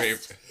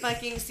best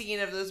fucking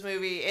scene of this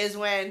movie is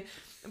when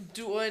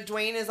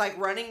Dwayne is like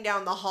running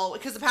down the hallway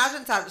because the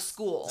pageant's out of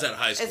school. It's at a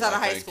high school. It's at a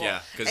high school.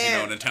 Yeah, because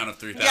in a town of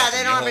 3,000, yeah,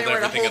 they don't have you hold anywhere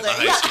to everything hold at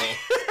the it. high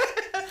school.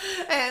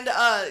 And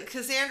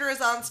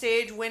Cassandra's on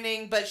stage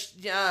winning, but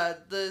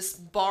this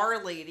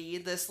bar lady,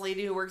 this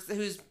lady who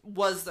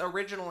was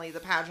originally the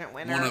pageant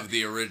winner, One of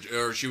the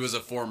or she was a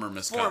former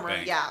Miss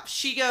Cutbank. Yeah.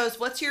 She goes,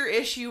 "What's your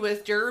issue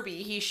with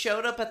Derby? He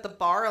showed up at the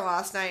bar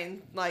last night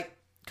and like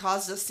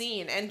caused a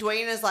scene." And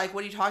Dwayne is like,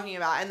 "What are you talking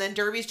about?" And then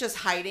Derby's just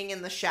hiding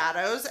in the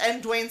shadows,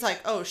 and Dwayne's like,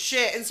 "Oh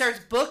shit!" and starts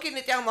booking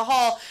it down the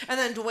hall. And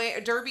then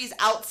Derby's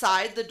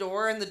outside the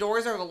door, and the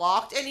doors are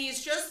locked, and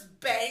he's just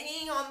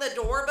banging on the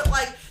door. But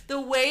like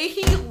the way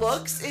he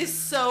looks is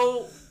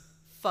so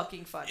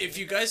fucking funny. If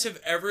you guys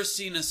have ever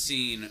seen a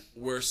scene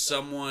where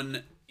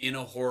someone in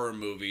a horror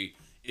movie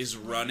is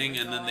running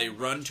and then they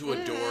run to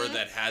a door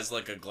that has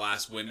like a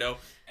glass window,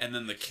 and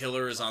then the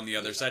killer is on the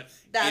other side,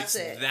 That's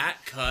it's it. that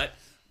cut.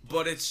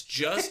 But it's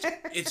just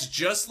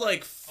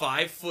like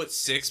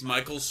 5'6"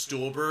 Michael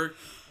Stuhlbarg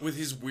with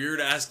his weird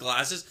ass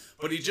glasses,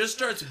 but he just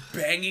starts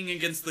banging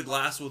against the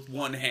glass with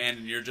one hand,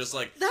 and you're just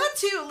like, that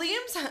too.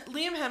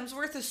 Liam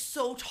Hemsworth is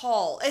so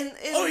tall, and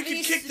he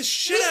could kick the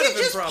shit out of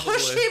him. Probably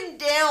push him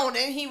down,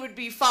 and he would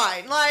be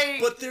fine. Like,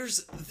 but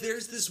there's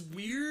this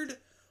weird,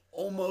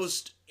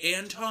 almost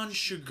Anton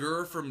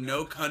Chigurh from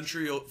No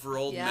Country for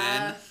Old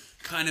Men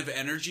kind of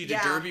energy to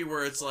Derby,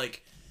 where it's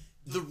like,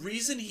 the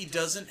reason he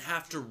doesn't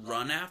have to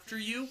run after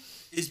you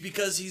is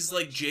because he's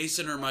like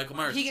Jason or Michael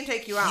Myers. He can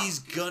take you out. He's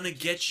gonna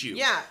get you.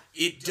 Yeah.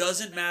 It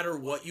doesn't matter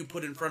what you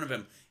put in front of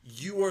him.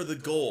 You are the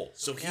goal.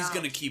 So he's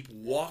gonna keep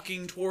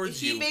walking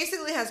towards you. He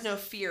basically has no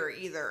fear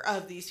either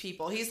of these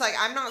people. He's like,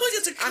 I'm not. Look,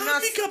 it's a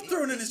coffee cup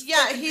thrown in his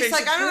Yeah, fucking he's face.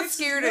 like, It I'm not breaks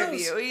scared his of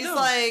nose. you.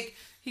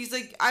 He's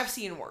like, I've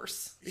seen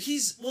worse.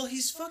 He's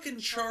fucking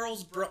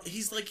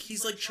he's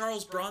like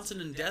Charles Bronson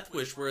in Death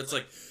Wish, where it's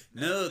like,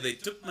 no, they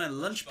took my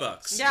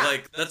lunchbox. Yeah.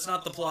 Like, that's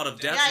not the plot of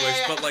Death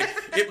Wish, but like,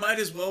 it might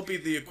as well be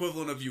the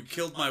equivalent of you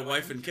killed my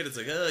wife and kid. It's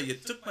like, oh, you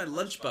took my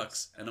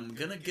lunchbox, and I'm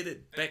gonna get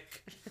it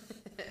back.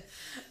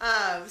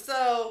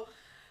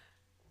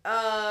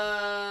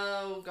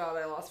 Oh god,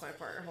 I lost my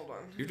part. Hold on.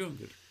 You're doing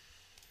good.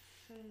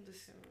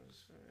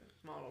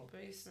 Model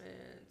basement.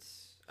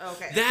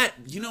 Okay. That,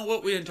 you know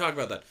what? We didn't talk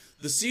about that.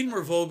 The scene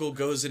where Vogel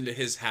goes into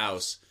his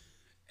house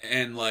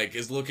and, like,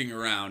 is looking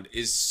around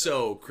is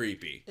so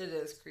creepy. It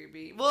is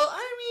creepy. Well,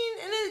 I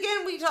mean, and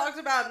again, we talked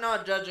about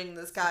not judging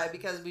this guy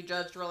because we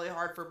judged really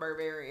hard for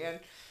Barbarian.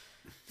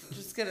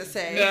 Just gonna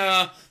say.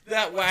 Nah,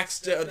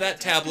 that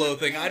tableau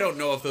thing, I don't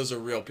know if those are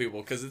real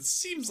people, because it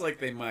seems like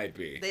they might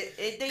be.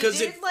 They did,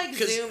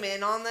 zoom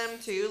in on them,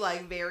 too,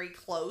 like, very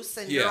close,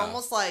 and you're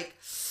almost like...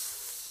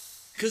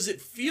 Because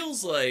it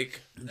feels like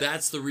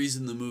that's the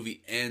reason the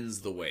movie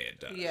ends the way it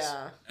does.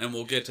 Yeah. And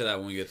we'll get to that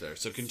when we get there.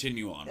 So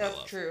continue on,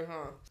 That's true,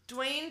 huh?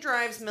 Dwayne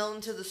drives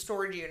Milton to the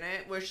storage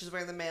unit, which is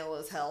where the mail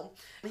is held.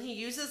 And he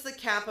uses the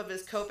cap of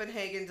his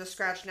Copenhagen to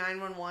scratch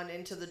 911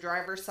 into the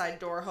driver's side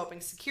door,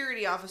 hoping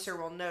security officer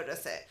will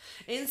notice it.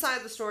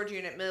 Inside the storage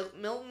unit,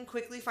 Milton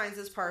quickly finds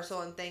his parcel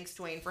and thanks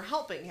Dwayne for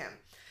helping him.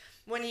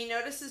 When he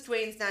notices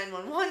Dwayne's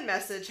 911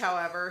 message,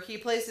 however, he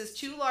places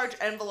 2 large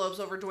envelopes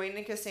over Dwayne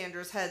and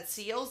Cassandra's head,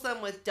 seals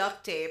them with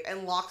duct tape,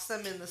 and locks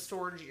them in the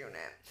storage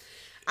unit.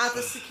 At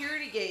the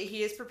security gate,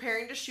 he is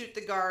preparing to shoot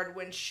the guard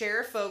when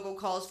Sheriff Vogel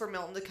calls for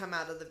Milton to come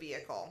out of the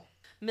vehicle.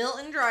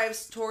 Milton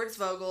drives towards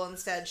Vogel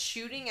instead,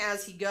 shooting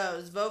as he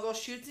goes. Vogel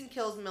shoots and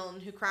kills Milton,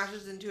 who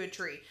crashes into a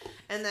tree,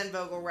 and then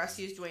Vogel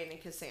rescues Dwayne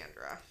and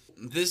Cassandra.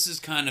 This is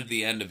kind of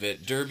the end of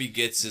it. Derby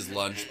gets his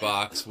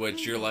lunchbox,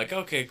 which you're like,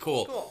 okay,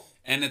 cool.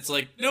 And it's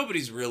like,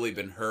 nobody's really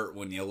been hurt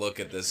when you look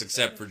at this,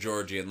 except for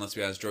Georgie. And let's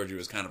be honest, Georgie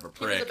was kind of a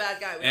prick. He was a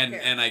bad guy.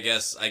 And I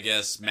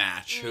guess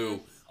Match, who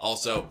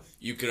also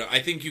I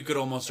think you could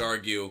almost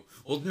argue.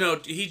 Well,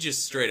 no, he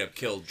just straight up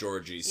killed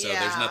Georgie, so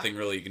there's nothing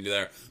really you can do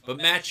there. But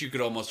Match, you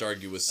could almost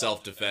argue was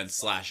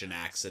self-defense / an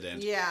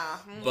accident. Yeah.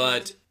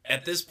 But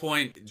at this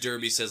point,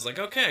 Derby says, like,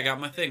 okay, I got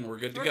my thing. We're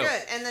good to go. We're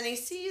good. And then he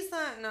sees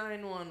that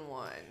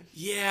 911.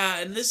 Yeah,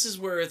 and this is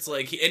where it's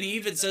like, and he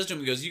even says to him,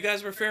 he goes, you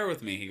guys were fair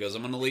with me. He goes,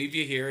 I'm going to leave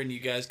you here and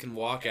you guys can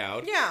walk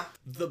out. Yeah.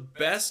 The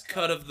best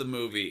cut of the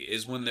movie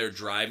is when they're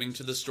driving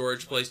to the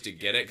storage place to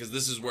get it, because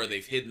this is where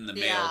they've hidden the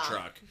mail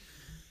truck.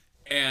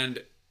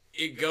 And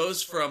it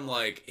goes from,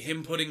 like,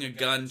 him putting a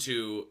gun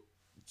to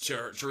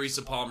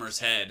Teresa Palmer's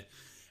head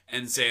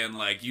and saying,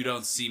 like, you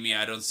don't see me,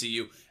 I don't see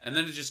you. And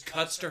then it just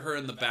cuts to her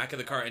in the back of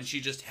the car, and she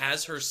just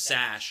has her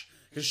sash,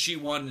 because she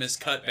won Miss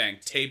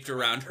Cutbank, taped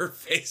around her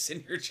face,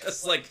 and you're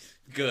just like,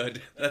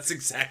 good. That's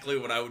exactly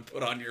what I would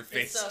put on your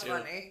face, It's so too.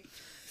 funny.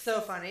 So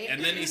funny.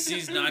 And then he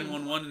sees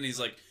 911 and he's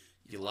like,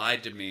 "You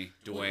lied to me,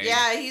 Dwayne."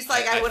 Yeah, he's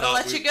like, I would have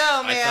let you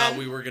go, man. I thought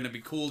we were going to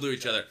be cool to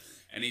each other.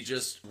 And he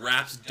just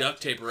wraps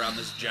duct tape around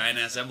this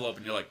giant-ass envelope,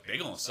 and you're like, they're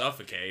going to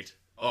suffocate.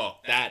 Oh,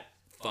 that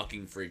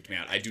fucking freaked me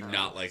out. I do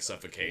not like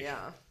suffocation.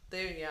 Yeah.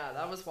 Dude, yeah,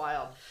 that was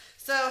wild.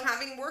 So,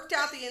 having worked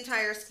out the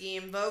entire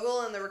scheme,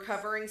 Vogel and the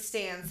recovering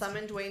Stan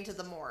summon Dwayne to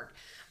the morgue.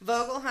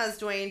 Vogel has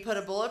Dwayne put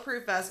a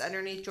bulletproof vest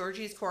underneath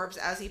Georgie's corpse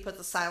as he puts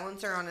a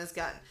silencer on his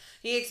gun.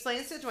 He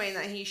explains to Dwayne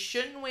that he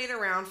shouldn't wait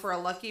around for a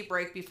lucky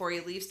break before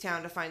he leaves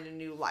town to find a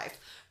new life.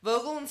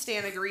 Vogel and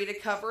Stan agree to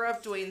cover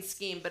up Dwayne's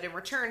scheme, but in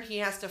return, he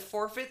has to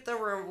forfeit the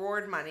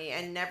reward money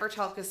and never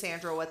tell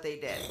Cassandra what they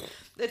did.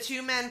 The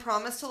two men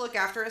promise to look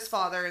after his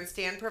father, and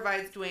Stan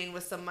provides Dwayne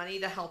with some money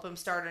to help him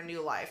start a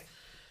new life.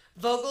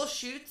 Vogel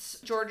shoots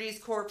Georgie's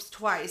corpse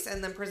twice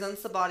and then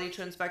presents the body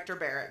to Inspector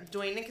Barrett.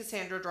 Dwayne and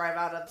Cassandra drive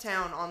out of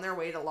town on their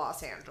way to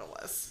Los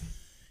Angeles.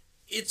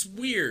 It's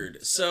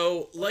weird.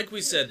 So, like we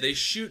said, they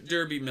shoot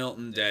Derby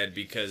Milton dead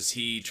because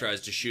he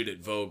tries to shoot at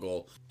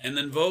Vogel. And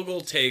then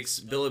Vogel takes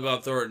Billy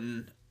Bob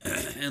Thornton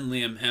and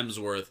Liam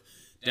Hemsworth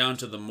down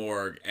to the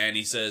morgue, and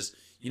he says,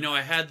 "You know,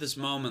 I had this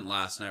moment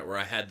last night where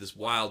I had this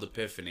wild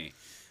epiphany."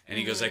 And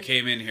he goes, "I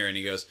came in here," and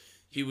he goes,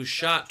 "He was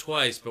shot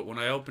twice, but when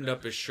I opened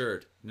up his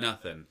shirt,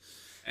 nothing."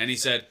 And he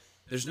said,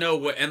 "There's no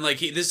way," and like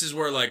this is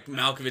where like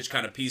Malkovich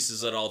kind of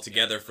pieces it all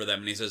together for them,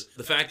 and he says,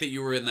 "The fact that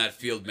you were in that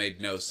field made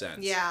no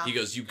sense." Yeah. He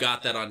goes, "You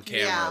got that on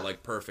camera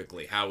like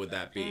perfectly. How would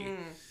that be?"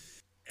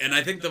 And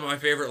I think that my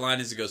favorite line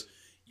is he goes,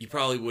 "You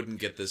probably wouldn't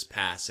get this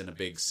pass in a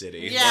big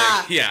city." Yeah.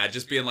 Like, yeah,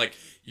 just being like,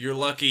 "You're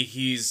lucky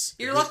he's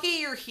You're lucky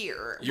you're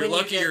here. You're when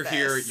lucky you you're did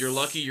here. this. You're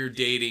lucky you're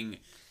dating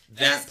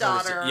that His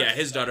daughter. person." Yeah,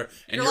 his daughter.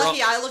 And You're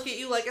lucky I look at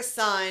you like a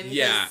son. 'Cause,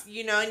 Yeah.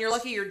 You know, and you're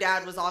lucky your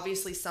dad was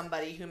obviously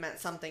somebody who meant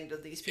something to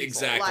these people.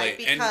 Exactly. Like,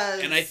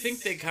 because... And I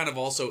think they kind of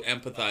also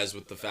empathize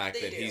with the fact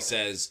They that he do.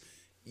 says,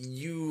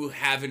 you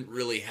haven't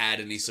really had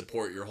any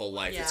support your whole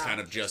life. It's Yeah. kind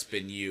of just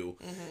been you.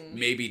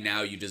 Maybe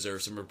now you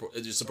deserve some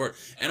support.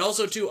 And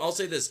also, too, I'll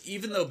say this.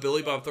 Even though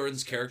Billy Bob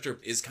Thornton's character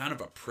is kind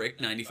of a prick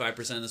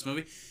 95% of this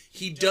movie,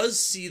 he does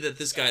see that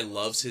this guy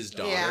loves his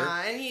daughter.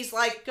 Yeah, and he's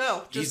like,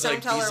 go. Just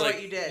don't tell her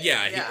what you did.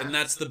 Yeah. And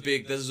that's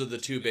those are the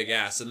two big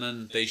asks. And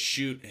then they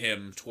shoot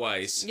him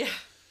twice. Yeah.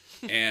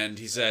 And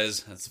he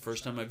says, "That's the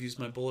first time I've used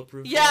my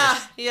bulletproof Yeah,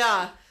 vest."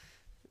 yeah.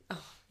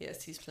 Oh,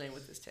 yes, he's playing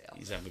with his tail.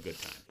 He's having a good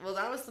time. Well,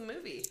 that was the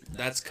movie.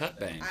 That's Cut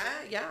Bang.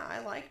 I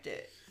liked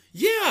it.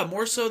 Yeah,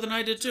 more so than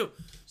I did too.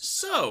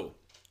 So,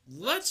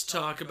 let's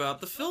talk about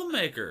the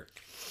filmmaker.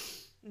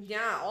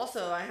 Yeah,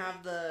 also, I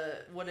have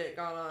what it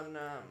got on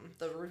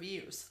the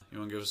reviews. You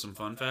want to give us some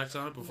fun facts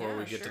on it before Yeah,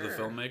 we get to the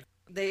sure. filmmaker?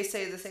 They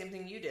say the same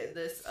thing you did.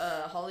 This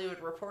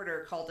Hollywood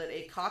Reporter called it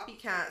a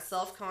copycat,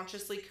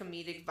 self-consciously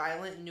comedic,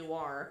 violent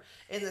noir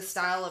in the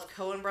style of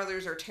Coen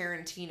Brothers or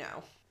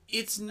Tarantino.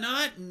 It's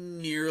not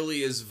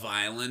nearly as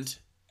violent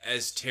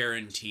as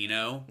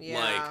Tarantino. Yeah.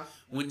 Like,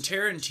 when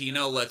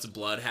Tarantino lets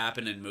blood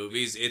happen in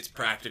movies, it's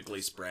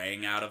practically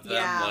spraying out of them.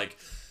 Yeah. Like,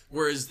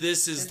 whereas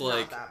this is It's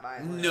like... not that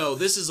violent. No,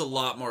 this is a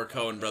lot more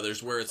Coen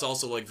Brothers, where it's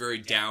also like very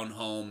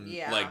down-home,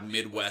 Yeah. like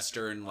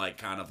Midwestern, like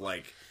kind of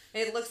like...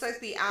 It looks like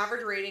the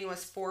average rating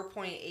was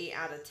 4.8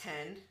 out of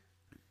 10.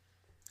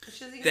 Which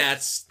is even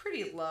That's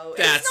pretty low.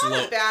 That's it's not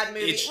low. a bad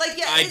movie.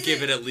 I'd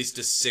give it at least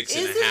a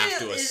 6.5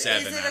 to a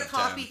 7 Is it out a of 10.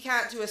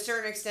 copycat to a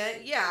certain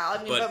extent? Yeah,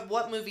 I mean, but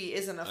what movie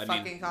isn't a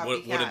fucking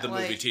copycat? What did the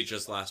movie Like, teach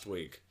us last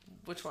week?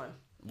 Which one?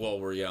 Well,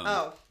 we're young.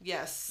 Oh,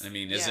 yes. I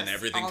mean, isn't Yes.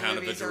 everything All kind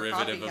of a movies are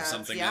derivative of copycats,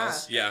 something yeah.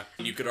 else? Yeah.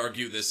 You could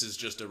argue this is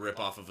just a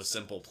ripoff of A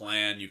Simple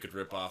Plan. You could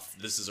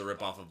this is a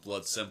ripoff of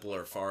Blood Simple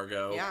or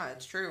Fargo. Yeah,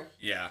 it's true.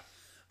 Yeah.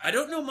 I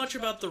don't know much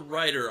about the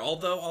writer,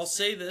 although I'll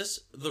say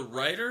this. The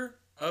writer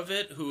of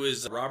it, who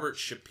is Robert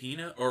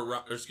Patino,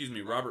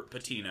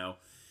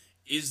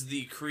 is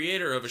the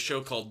creator of a show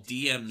called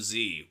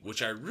DMZ,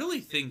 which I really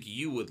think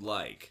you would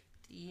like.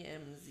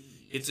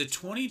 DMZ. It's a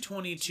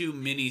 2022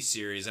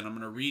 miniseries, and I'm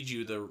going to read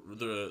you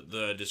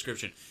the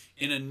description.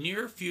 In a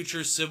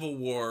near-future Civil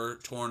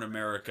War-torn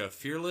America,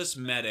 fearless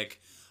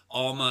medic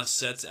Alma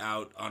sets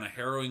out on a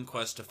harrowing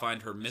quest to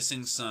find her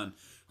missing son,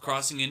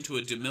 crossing into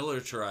a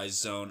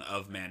demilitarized zone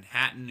of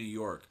Manhattan, New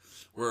York,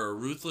 where a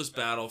ruthless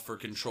battle for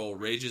control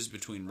rages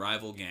between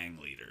rival gang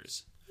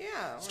leaders.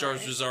 Yeah. Stars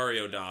right.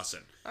 Rosario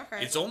Dawson.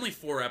 Okay. It's only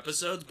 4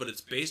 episodes, but it's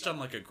based on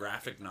like a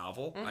graphic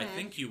novel. I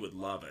think you would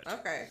love it.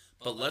 Okay.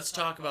 But let's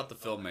talk about the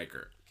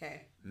filmmaker,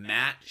 Okay.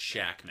 Matt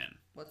Shackman.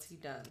 What's he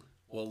done?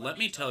 Well, let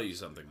me tell you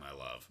something, my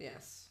love.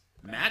 Yes.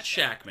 Matt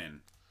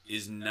Shackman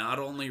is not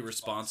only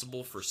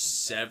responsible for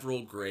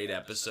several great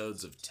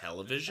episodes of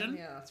television,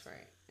 Yeah, that's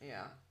right.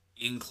 Yeah.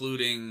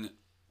 including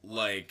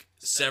like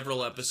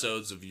several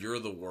episodes of You're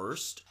the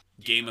Worst,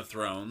 Game of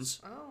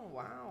Thrones, Oh,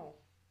 wow.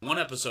 1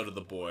 episode of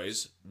The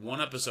Boys, 1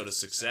 episode of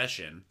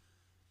Succession,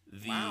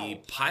 the Wow.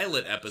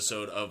 pilot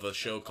episode of a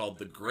show called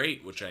The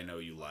Great, which I know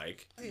you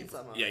like. I've seen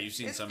some of Yeah, it. you've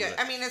seen It's some good. of it.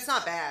 I mean, it's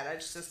not bad.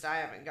 I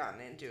haven't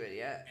gotten into it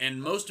yet.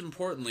 And most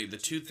importantly, the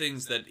 2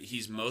 things that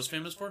he's most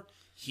famous for,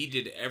 he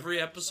did every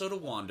episode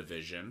of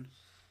WandaVision.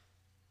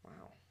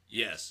 Wow.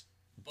 Yes,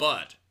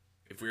 but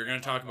if we were going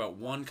to talk about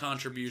one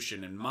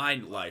contribution in my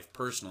life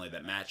personally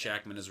that Matt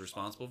Shakman is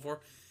responsible for,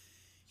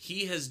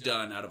 he has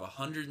done, out of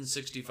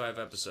 165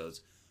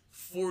 episodes,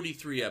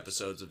 43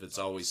 episodes of It's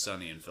Always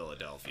Sunny in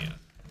Philadelphia.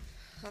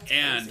 That's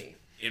and, crazy.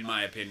 in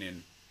my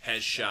opinion,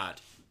 has shot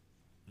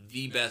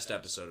the best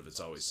episode of It's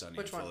Always Sunny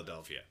in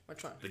Philadelphia.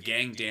 Which one? The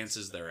gang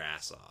dances their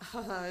ass off.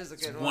 That is a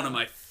good One of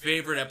my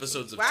favorite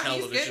episodes of wow,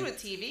 television. he's good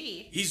with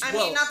TV. I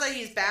well, mean, not that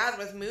he's bad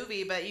with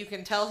movie, but you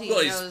can tell he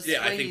knows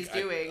what he's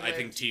doing. I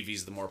think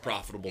TV's the more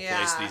profitable Yeah,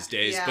 place these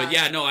days. yeah. But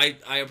yeah, no, I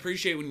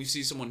appreciate when you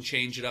see someone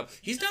change it up.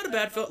 He's not a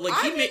bad film. Like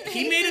I he didn't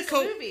hate made a this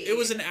movie. It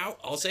was an hour.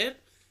 I'll say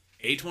it.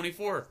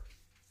 A24.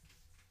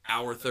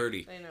 Hour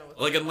 30. I know.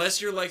 Like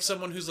unless you're like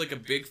someone who's like a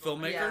big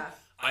filmmaker, Yeah.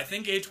 I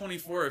think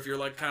A24. If you're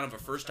like kind of a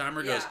first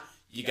timer, goes. Yeah.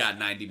 You got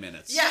 90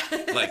 minutes. Yeah.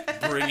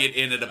 Like, bring it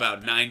in at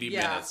about 90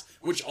 Yeah. minutes.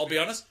 Which, I'll be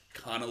honest,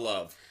 kind of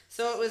love.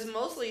 So it was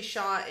mostly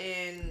shot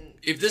in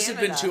If this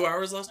Canada. had been 2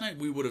 hours last night,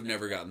 we would have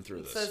never gotten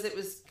through this. Says it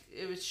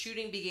was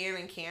shooting began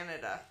in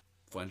Canada.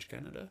 French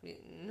Canada?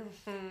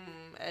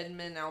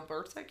 Edmond,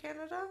 Alberta,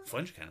 Canada?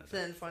 French Canada.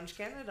 Then French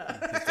Canada.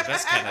 It's the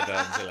best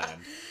Canada in the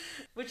land.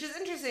 Which is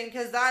interesting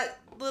because that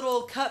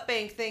little cut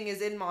bank thing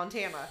is in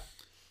Montana.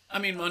 I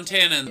mean,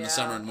 Montana in Yeah. the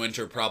summer and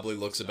winter probably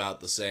looks about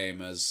the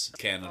same as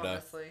Canada.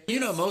 Honestly. You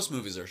know, most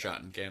movies are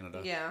shot in Canada.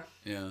 Yeah.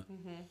 Yeah.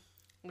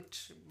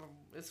 Which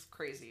is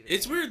crazy.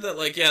 It's weird that,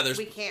 like, yeah, there's...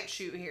 We can't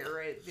shoot here,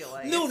 right? I feel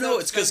like. No,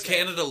 it's because expensive.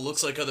 Canada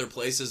looks like other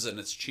places and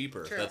it's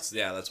cheaper. True.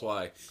 That's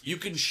why. You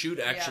can shoot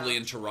actually Yeah.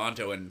 in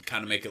Toronto and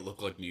kind of make it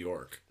look like New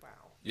York. Wow.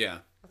 Yeah.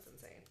 That's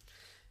insane.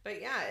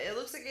 But yeah, it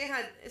looks like it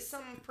had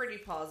some pretty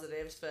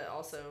positives, but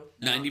also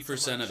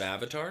 90% of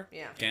Avatar?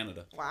 Yeah.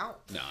 Canada. Wow.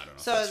 No, I don't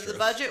know. So if that's the true.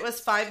 budget was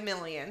 $5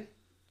 million.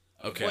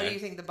 Okay. What do you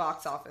think the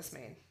box office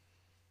made?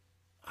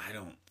 I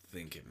don't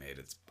think it made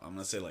it. I'm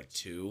gonna say like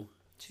 2.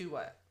 2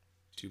 what?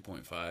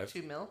 2.5.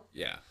 2 mil?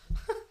 Yeah.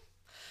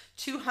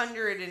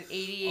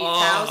 $288,591.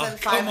 Oh,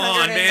 come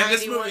on, man.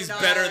 This movie's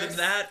better than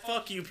that.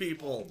 Fuck you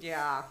people.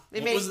 Yeah. It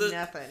What made was the-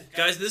 nothing.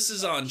 Guys, this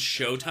is on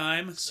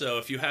Showtime, so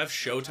if you have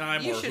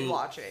Showtime You or should Hulu,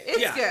 watch it. It's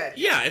yeah, good.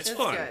 Yeah, it's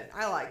fun. Good.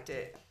 I liked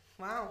it.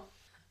 Wow.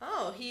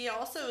 Oh, he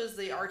also is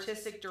the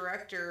artistic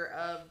director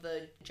of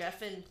the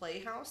Jeffin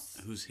Playhouse.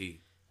 Who's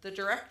he? The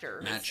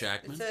director. Matt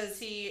Shakman? It says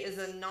he is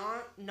a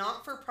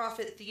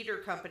not-for-profit theater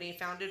company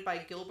founded by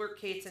Gilbert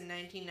Cates in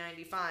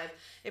 1995.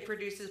 It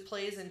produces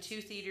plays in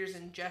 2 theaters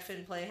in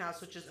Jeffin Playhouse,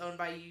 which is owned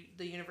by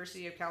the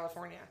University of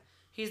California.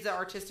 He's the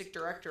artistic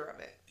director of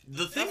it.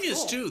 The thing That's is,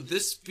 cool. too,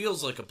 this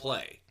feels like a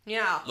play.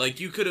 Yeah. Like,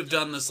 you could have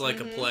done this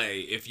like a play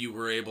if you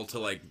were able to,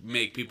 like,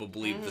 make people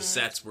believe the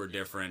sets were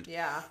different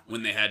Yeah.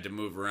 when they had to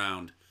move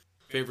around.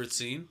 Favorite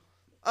scene?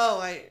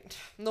 Oh,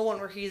 the one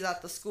where he's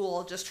at the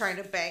school just trying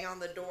to bang on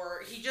the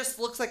door. He just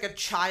looks like a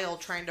child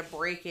trying to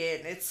break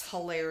in. It's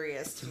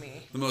hilarious to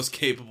me. The most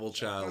capable I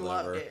child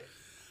loved ever. it.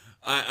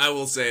 I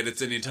will say it.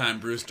 It's any time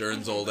Bruce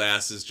Dern's old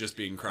ass is just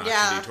being crotchety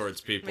Yeah.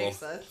 towards people. Makes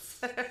sense.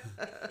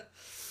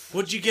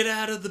 What'd you get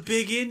out of the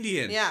big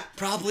Indian? Yeah.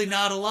 Probably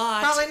not a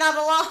lot. Probably not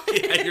a lot.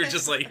 Yeah,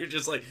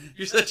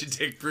 you're such a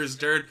dick, Bruce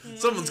Dern.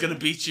 Someone's gonna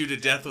beat you to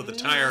death with a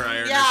tire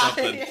iron Yeah. or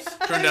something. Yeah.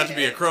 Turned out to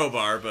be a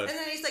crowbar, but And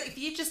then he's like, if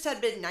you just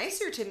had been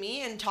nicer to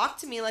me and talked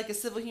to me like a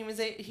civil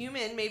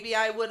human, maybe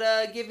I would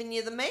have given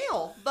you the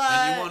mail. But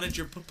and you wanted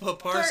your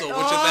parcel, which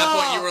at that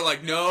point you were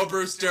like, no,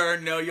 Bruce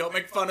Dern, no, you don't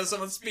make fun of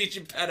someone's speech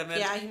impediment.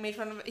 yeah, he made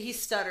fun of. He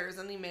stutters,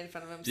 and he made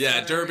fun of him.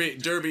 Yeah, stuttering.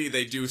 Derby,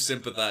 they do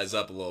sympathize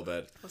up a little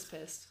bit. I was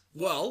pissed.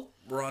 Well,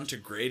 we're on to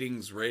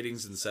gradings,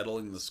 ratings, and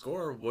settling the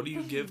score. What do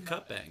you give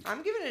Cut Bank?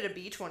 I'm giving it a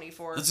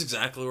B24. That's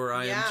exactly where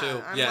I am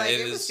too. I'm Yeah, like, it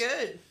it is. was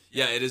good.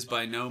 Yeah, it is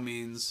by no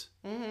means.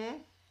 Mm-hmm.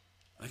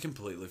 I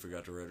completely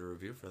forgot to write a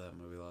review for that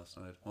movie last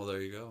night. Well, there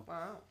you go.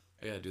 Wow.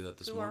 I gotta do that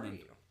this Who morning.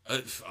 are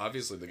you?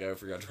 Obviously, the guy who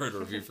forgot to write a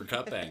review for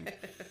Cut Bang.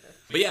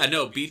 But yeah,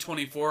 no,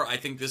 B24, I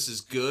think this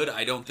is good.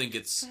 I don't think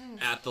it's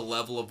at the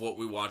level of what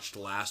we watched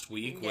last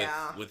week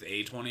Yeah. with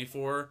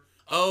A24.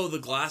 Oh, the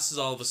glasses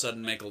all of a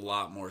sudden make a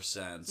lot more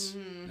sense.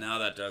 Now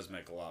that does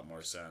make a lot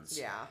more sense.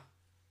 Yeah.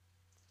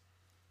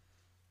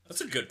 That's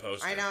a good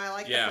poster. I know, I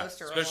like the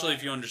poster a especially lot.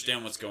 if you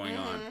understand what's going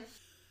on.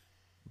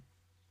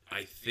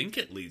 I think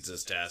it leads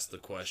us to ask the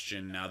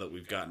question, now that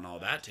we've gotten all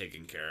that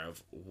taken care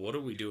of, what are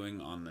we doing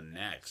on the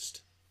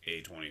next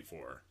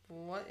A24?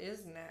 What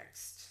is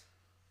next?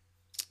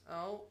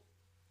 Oh,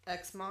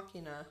 Ex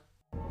Machina.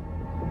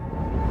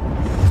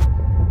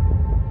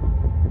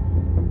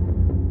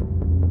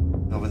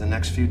 Over the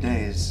next few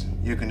days,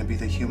 you're going to be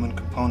the human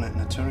component in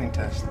the Turing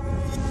test.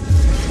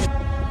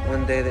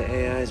 One day the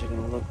AIs are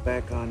gonna look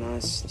back on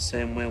us the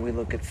same way we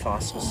look at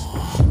fossils.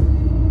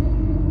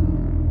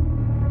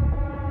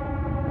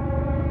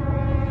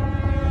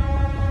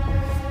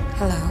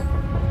 Hello.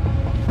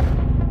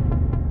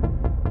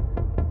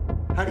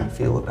 How do you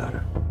feel about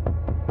her?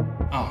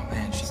 Oh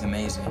man, she's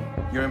amazing.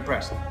 You're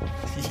impressed?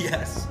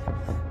 Yes.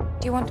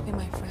 Do you want to be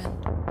my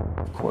friend?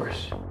 Of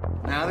course.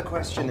 Now the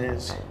question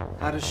is,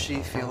 how does she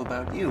feel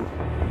about you?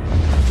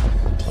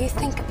 Do you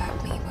think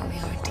about me when we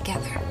aren't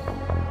together?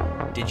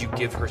 Did you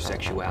give her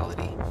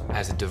sexuality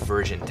as a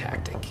diversion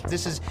tactic?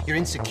 This is your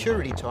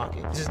insecurity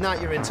talking. This is not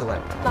your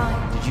intellect.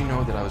 Did you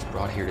know that I was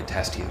brought here to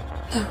test you?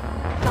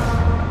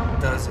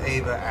 Does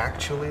Ava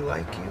actually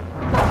like you?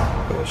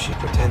 Or was she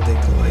pretending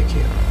to like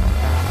you?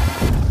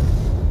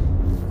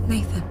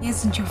 Nathan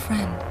isn't your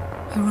friend.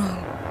 You're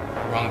wrong.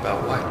 Wrong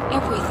about what?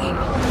 Everything.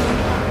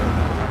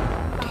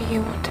 Do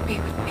you want to be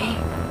with me?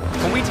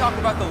 Can we talk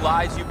about the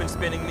lies you've been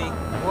spinning me?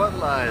 What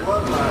lies?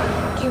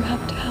 You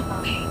have to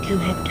help me.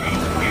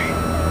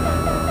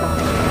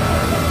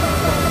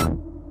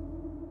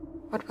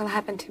 What will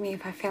happen to me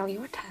if I fail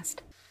your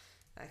test?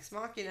 Ex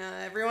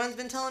Machina. Everyone's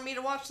been telling me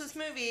to watch this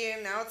movie,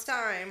 and now it's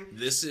time.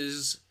 This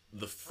is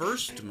the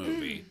first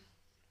movie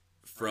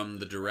from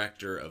the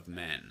director of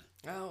Men.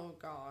 Oh,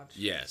 God.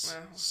 Yes.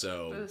 Wow.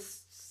 So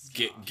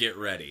get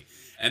ready.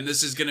 And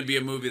this is going to be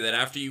a movie that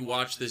after you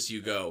watch this,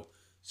 you go,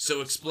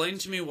 so explain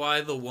to me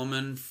why the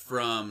woman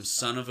from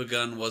Son of a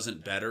Gun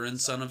wasn't better in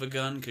Son of a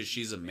Gun, because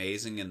she's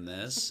amazing in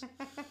this.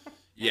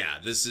 Yeah,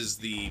 this is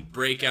the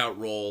breakout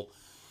role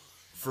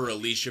for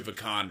Alicia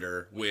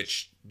Vikander,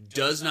 which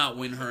does not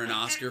win her an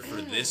Oscar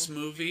for this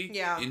movie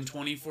in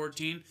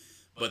 2014,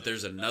 but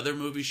there's another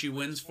movie she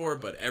wins for,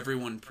 but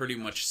everyone pretty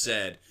much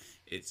said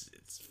it's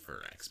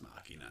for Ex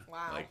Machina.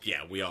 Wow. Like,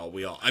 yeah, we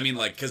all, I mean,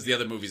 like, because the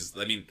other movies,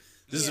 I mean,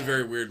 this is a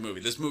very weird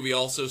movie. This movie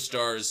also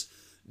stars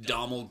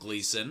Domhnall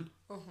Gleeson,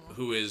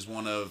 who is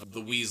one of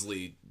the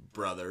Weasley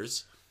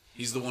brothers.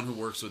 He's the one who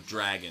works with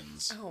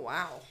dragons. Oh,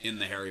 wow. In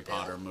the Harry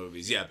Potter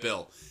movies. Yeah,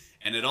 Bill.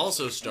 And it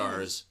also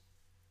stars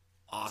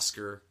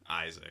Oscar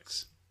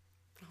Isaacs.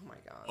 Oh, my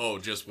God. Oh,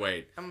 just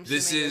wait. I'm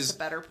this assuming is it's a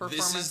better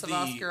performance of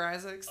Oscar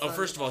Isaacs. Oh,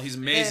 first of all, he's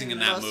amazing in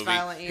that movie.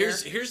 Violent Year.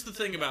 Here's the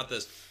thing about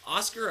this.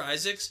 Oscar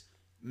Isaacs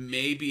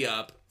may be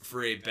up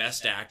for a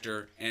Best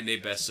Actor and a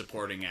Best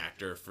Supporting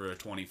Actor for a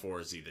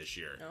 24Z this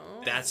year.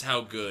 Oh. That's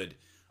how good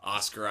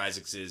Oscar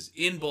Isaacs is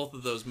in both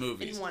of those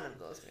movies. In one of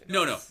those movies.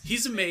 No.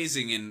 He's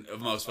amazing in A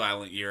Most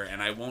Violent Year,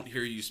 and I won't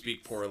hear you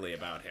speak poorly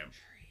about him.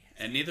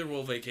 And neither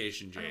will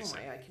Vacation Jason.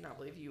 Oh my, I cannot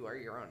believe you are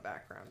your own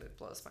background. It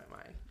blows my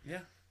mind. Yeah.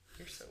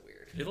 You're so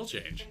weird. It'll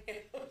change.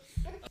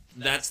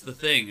 That's the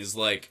thing, is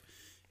like,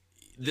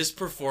 this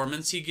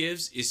performance he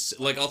gives is,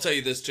 like, I'll tell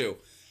you this too.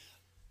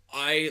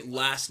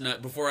 Last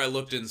night, before I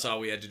looked and saw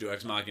we had to do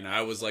Ex Machina,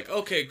 I was like,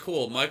 okay,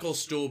 cool. Michael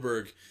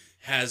Stuhlbarg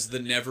has the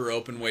Never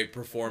Open Weight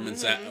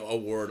Performance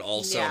Award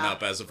all sewn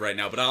up as of right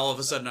now. But all of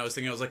a sudden I was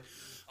like,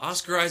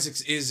 Oscar Isaacs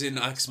is in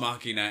Ex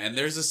Machina, and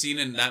there's a scene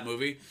in that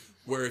movie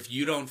where if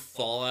you don't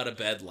fall out of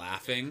bed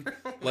laughing,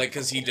 like,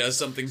 because he does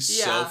something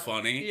so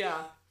funny,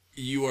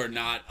 you are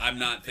not, I'm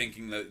not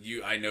thinking that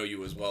I know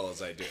you as well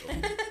as I do.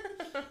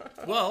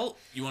 Well,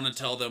 you want to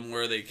tell them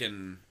where they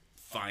can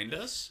find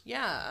us?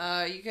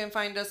 Yeah, you can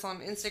find us on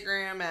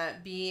Instagram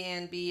at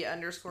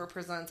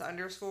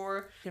bnb_presents_.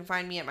 You can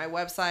find me at my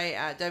website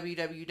at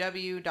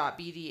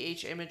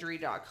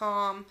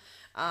www.bdhimagery.com.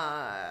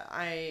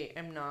 I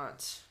am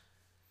not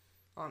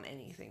on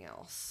anything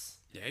else.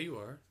 Yeah, you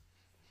are.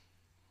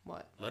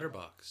 What?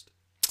 Letterboxd.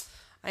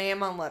 I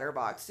am on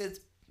Letterboxd. It's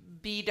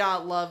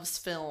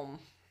b.lovesfilm.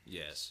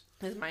 Yes.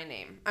 Is my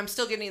name. I'm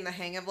still getting the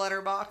hang of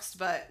Letterboxd,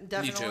 but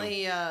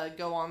definitely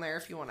go on there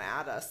if you want to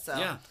add us. So.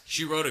 Yeah.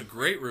 She wrote a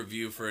great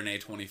review for an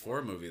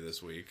A24 movie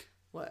this week.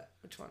 What?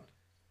 Which one?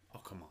 Oh,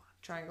 come on.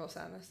 Triangle of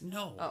Sadness?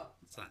 No. Oh.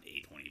 It's not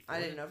A24. I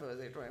didn't know if it was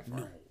A24.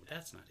 No,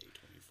 that's not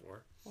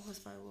A24. What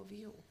was my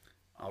review?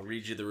 I'll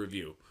read you the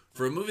review.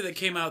 For a movie that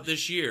came out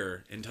this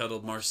year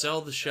entitled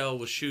Marcel the Shell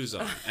with Shoes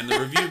On. And the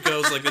review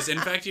goes like this. In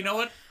fact, you know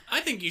what? I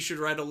think you should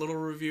write a little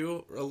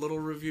review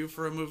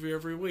for a movie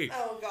every week.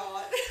 Oh,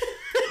 God.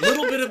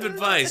 Little bit of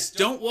advice.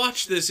 Don't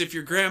watch this if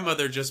your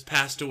grandmother just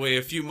passed away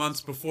a few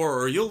months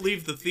before, or you'll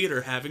leave the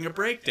theater having a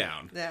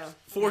breakdown. Yeah.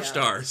 4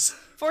 stars.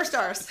 4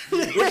 stars.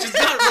 Which is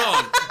not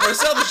wrong.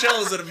 Marcel the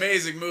Shell is an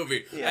amazing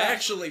movie. Yeah. I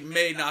actually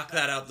may knock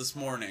that out this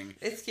morning.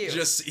 It's cute.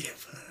 Just,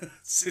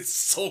 it's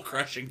soul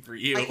crushing for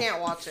you. I can't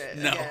watch it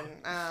again.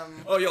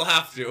 Oh, you'll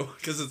have to,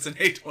 because it's an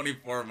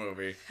A24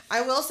 movie.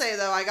 I will say,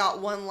 though, I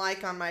got 1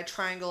 like on my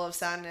Triangle of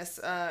Sadness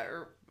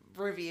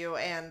review,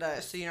 and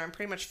so I'm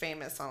pretty much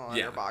famous on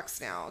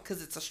Letterboxd now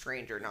because it's a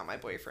stranger, not my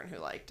boyfriend, who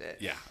liked it.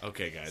 Yeah.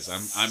 Okay, guys.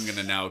 I'm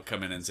gonna now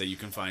come in and say you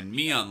can find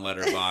me on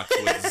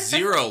Letterboxd with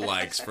 0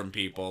 likes from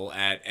people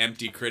at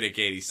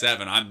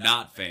EmptyCritic87. I'm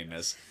not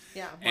famous.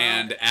 Yeah. Well,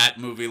 and at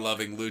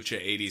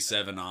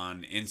MovieLovingLucha87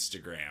 on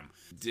Instagram.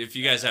 If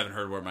you guys haven't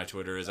heard where my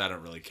Twitter is, I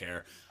don't really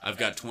care. I've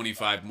got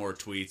 25 more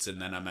tweets,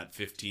 and then I'm at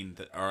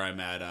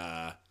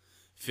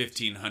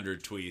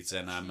 1,500 tweets,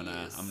 and I'm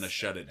gonna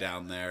shut it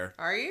down there.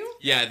 Are you?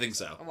 Yeah, I think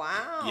so.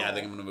 Wow. Yeah, I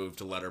think I'm gonna move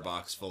to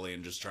Letterboxd fully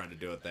and just trying to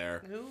do it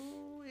there.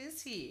 Who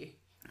is he?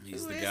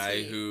 He's the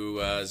guy who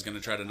is gonna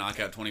try to knock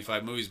out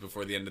 25 movies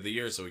before the end of the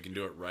year, so we can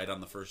do it right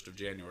on the 1st of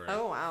January.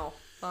 Oh wow.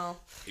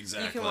 Well,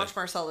 exactly. You can watch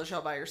Marcel the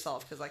Shell by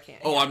yourself because I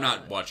can't. Oh, I'm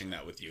not watching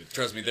that with you.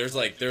 Trust me. There's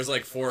like 4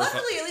 or 5.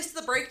 Luckily, at least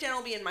the breakdown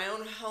will be in my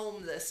own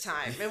home this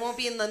time. It won't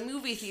be in the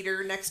movie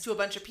theater next to a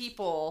bunch of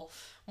people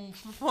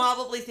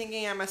probably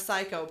thinking I'm a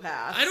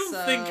psychopath.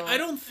 I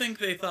don't think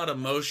they thought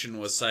emotion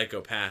was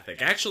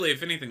psychopathic. Actually,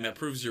 if anything, that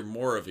proves you're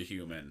more of a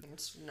human.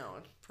 No,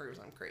 it proves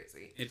I'm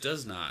crazy. It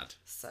does not.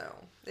 So,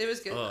 it was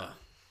good.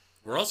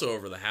 We're also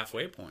over the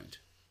halfway point.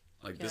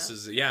 Like, this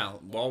is,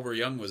 While We're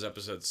Young was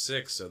episode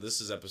 6, so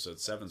this is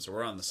episode 7, so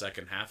we're on the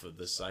second half of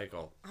this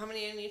cycle. How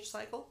many in each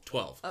cycle?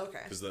 12. Okay.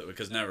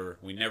 Because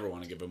we never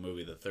want to give a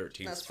movie the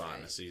 13th spot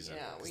in a season,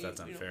 because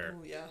that's unfair.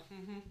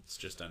 It's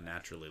just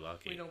unnaturally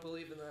lucky. We don't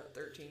believe in that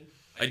 13.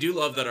 I do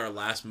love that our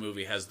last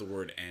movie has the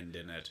word end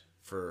in it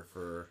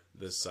for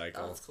this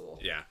cycle. That's cool.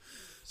 Yeah.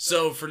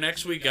 So for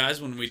next week,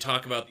 guys, when we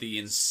talk about the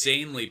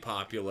insanely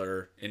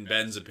popular, in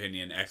Ben's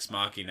opinion, Ex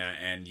Machina,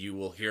 and you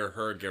will hear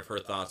her give her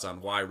thoughts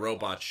on why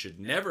robots should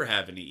never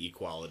have any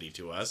equality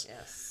to us.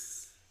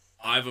 Yes.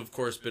 I've, of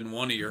course, been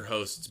one of your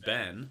hosts,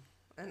 Ben.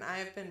 And I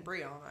have been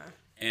Brianna.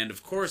 And,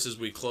 of course, as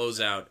we close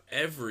out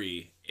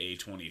every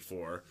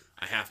A24,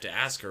 I have to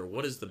ask her,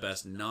 what is the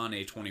best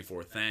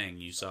non-A24 thing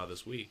you saw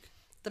this week?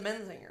 The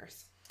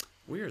Menzingers.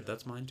 Weird,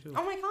 that's mine too.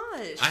 Oh my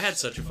gosh. I had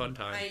such a fun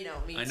time. I know,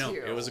 me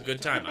too. It was a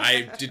good time.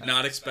 I did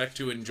not expect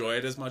to enjoy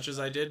it as much as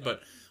I did,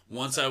 but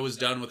once I was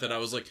done with it, I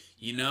was like,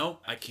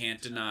 I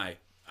can't deny.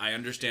 I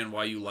understand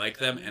why you like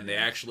them, and they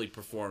actually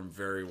perform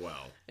very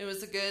well. It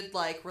was a good,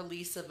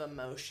 release of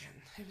emotion.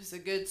 It was a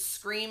good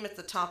scream at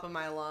the top of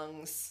my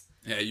lungs.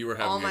 Yeah, you were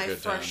having a good time. All my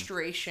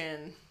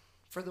frustration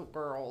for the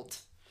world.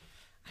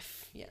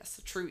 Yes,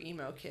 a true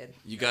emo kid.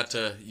 You got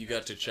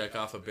to check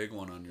off a big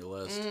one on your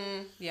list.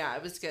 Yeah,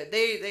 it was good.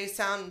 They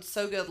sound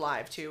so good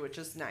live too, which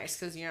is nice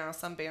because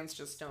some bands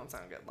just don't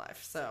sound good live.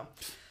 So,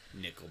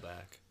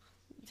 Nickelback.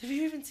 Have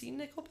you even seen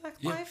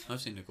Nickelback live? Yeah,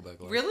 I've seen Nickelback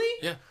live. Really?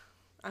 Yeah.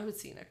 I would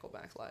see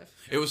Nickelback live.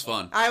 It was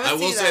fun. I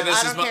will say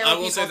this. I don't care what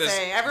people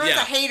say. Everyone's a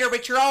hater,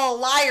 but you're all a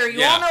liar.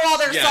 You all know all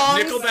their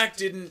songs. Nickelback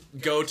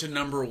didn't go to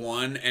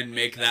 #1 and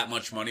make that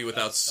much money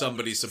without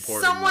somebody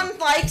supporting them. Someone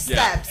likes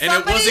them.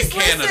 And it wasn't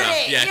Canada.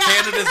 Listening. Yeah,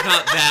 Canada's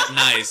not that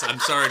nice. I'm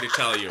sorry to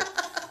tell you.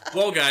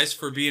 Well, guys,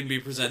 for B&B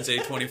Presents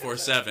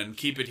A24/7,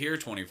 keep it here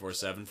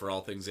 24/7 for all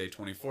things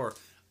A24.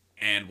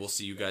 And we'll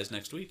see you guys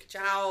next week.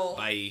 Ciao.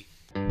 Bye.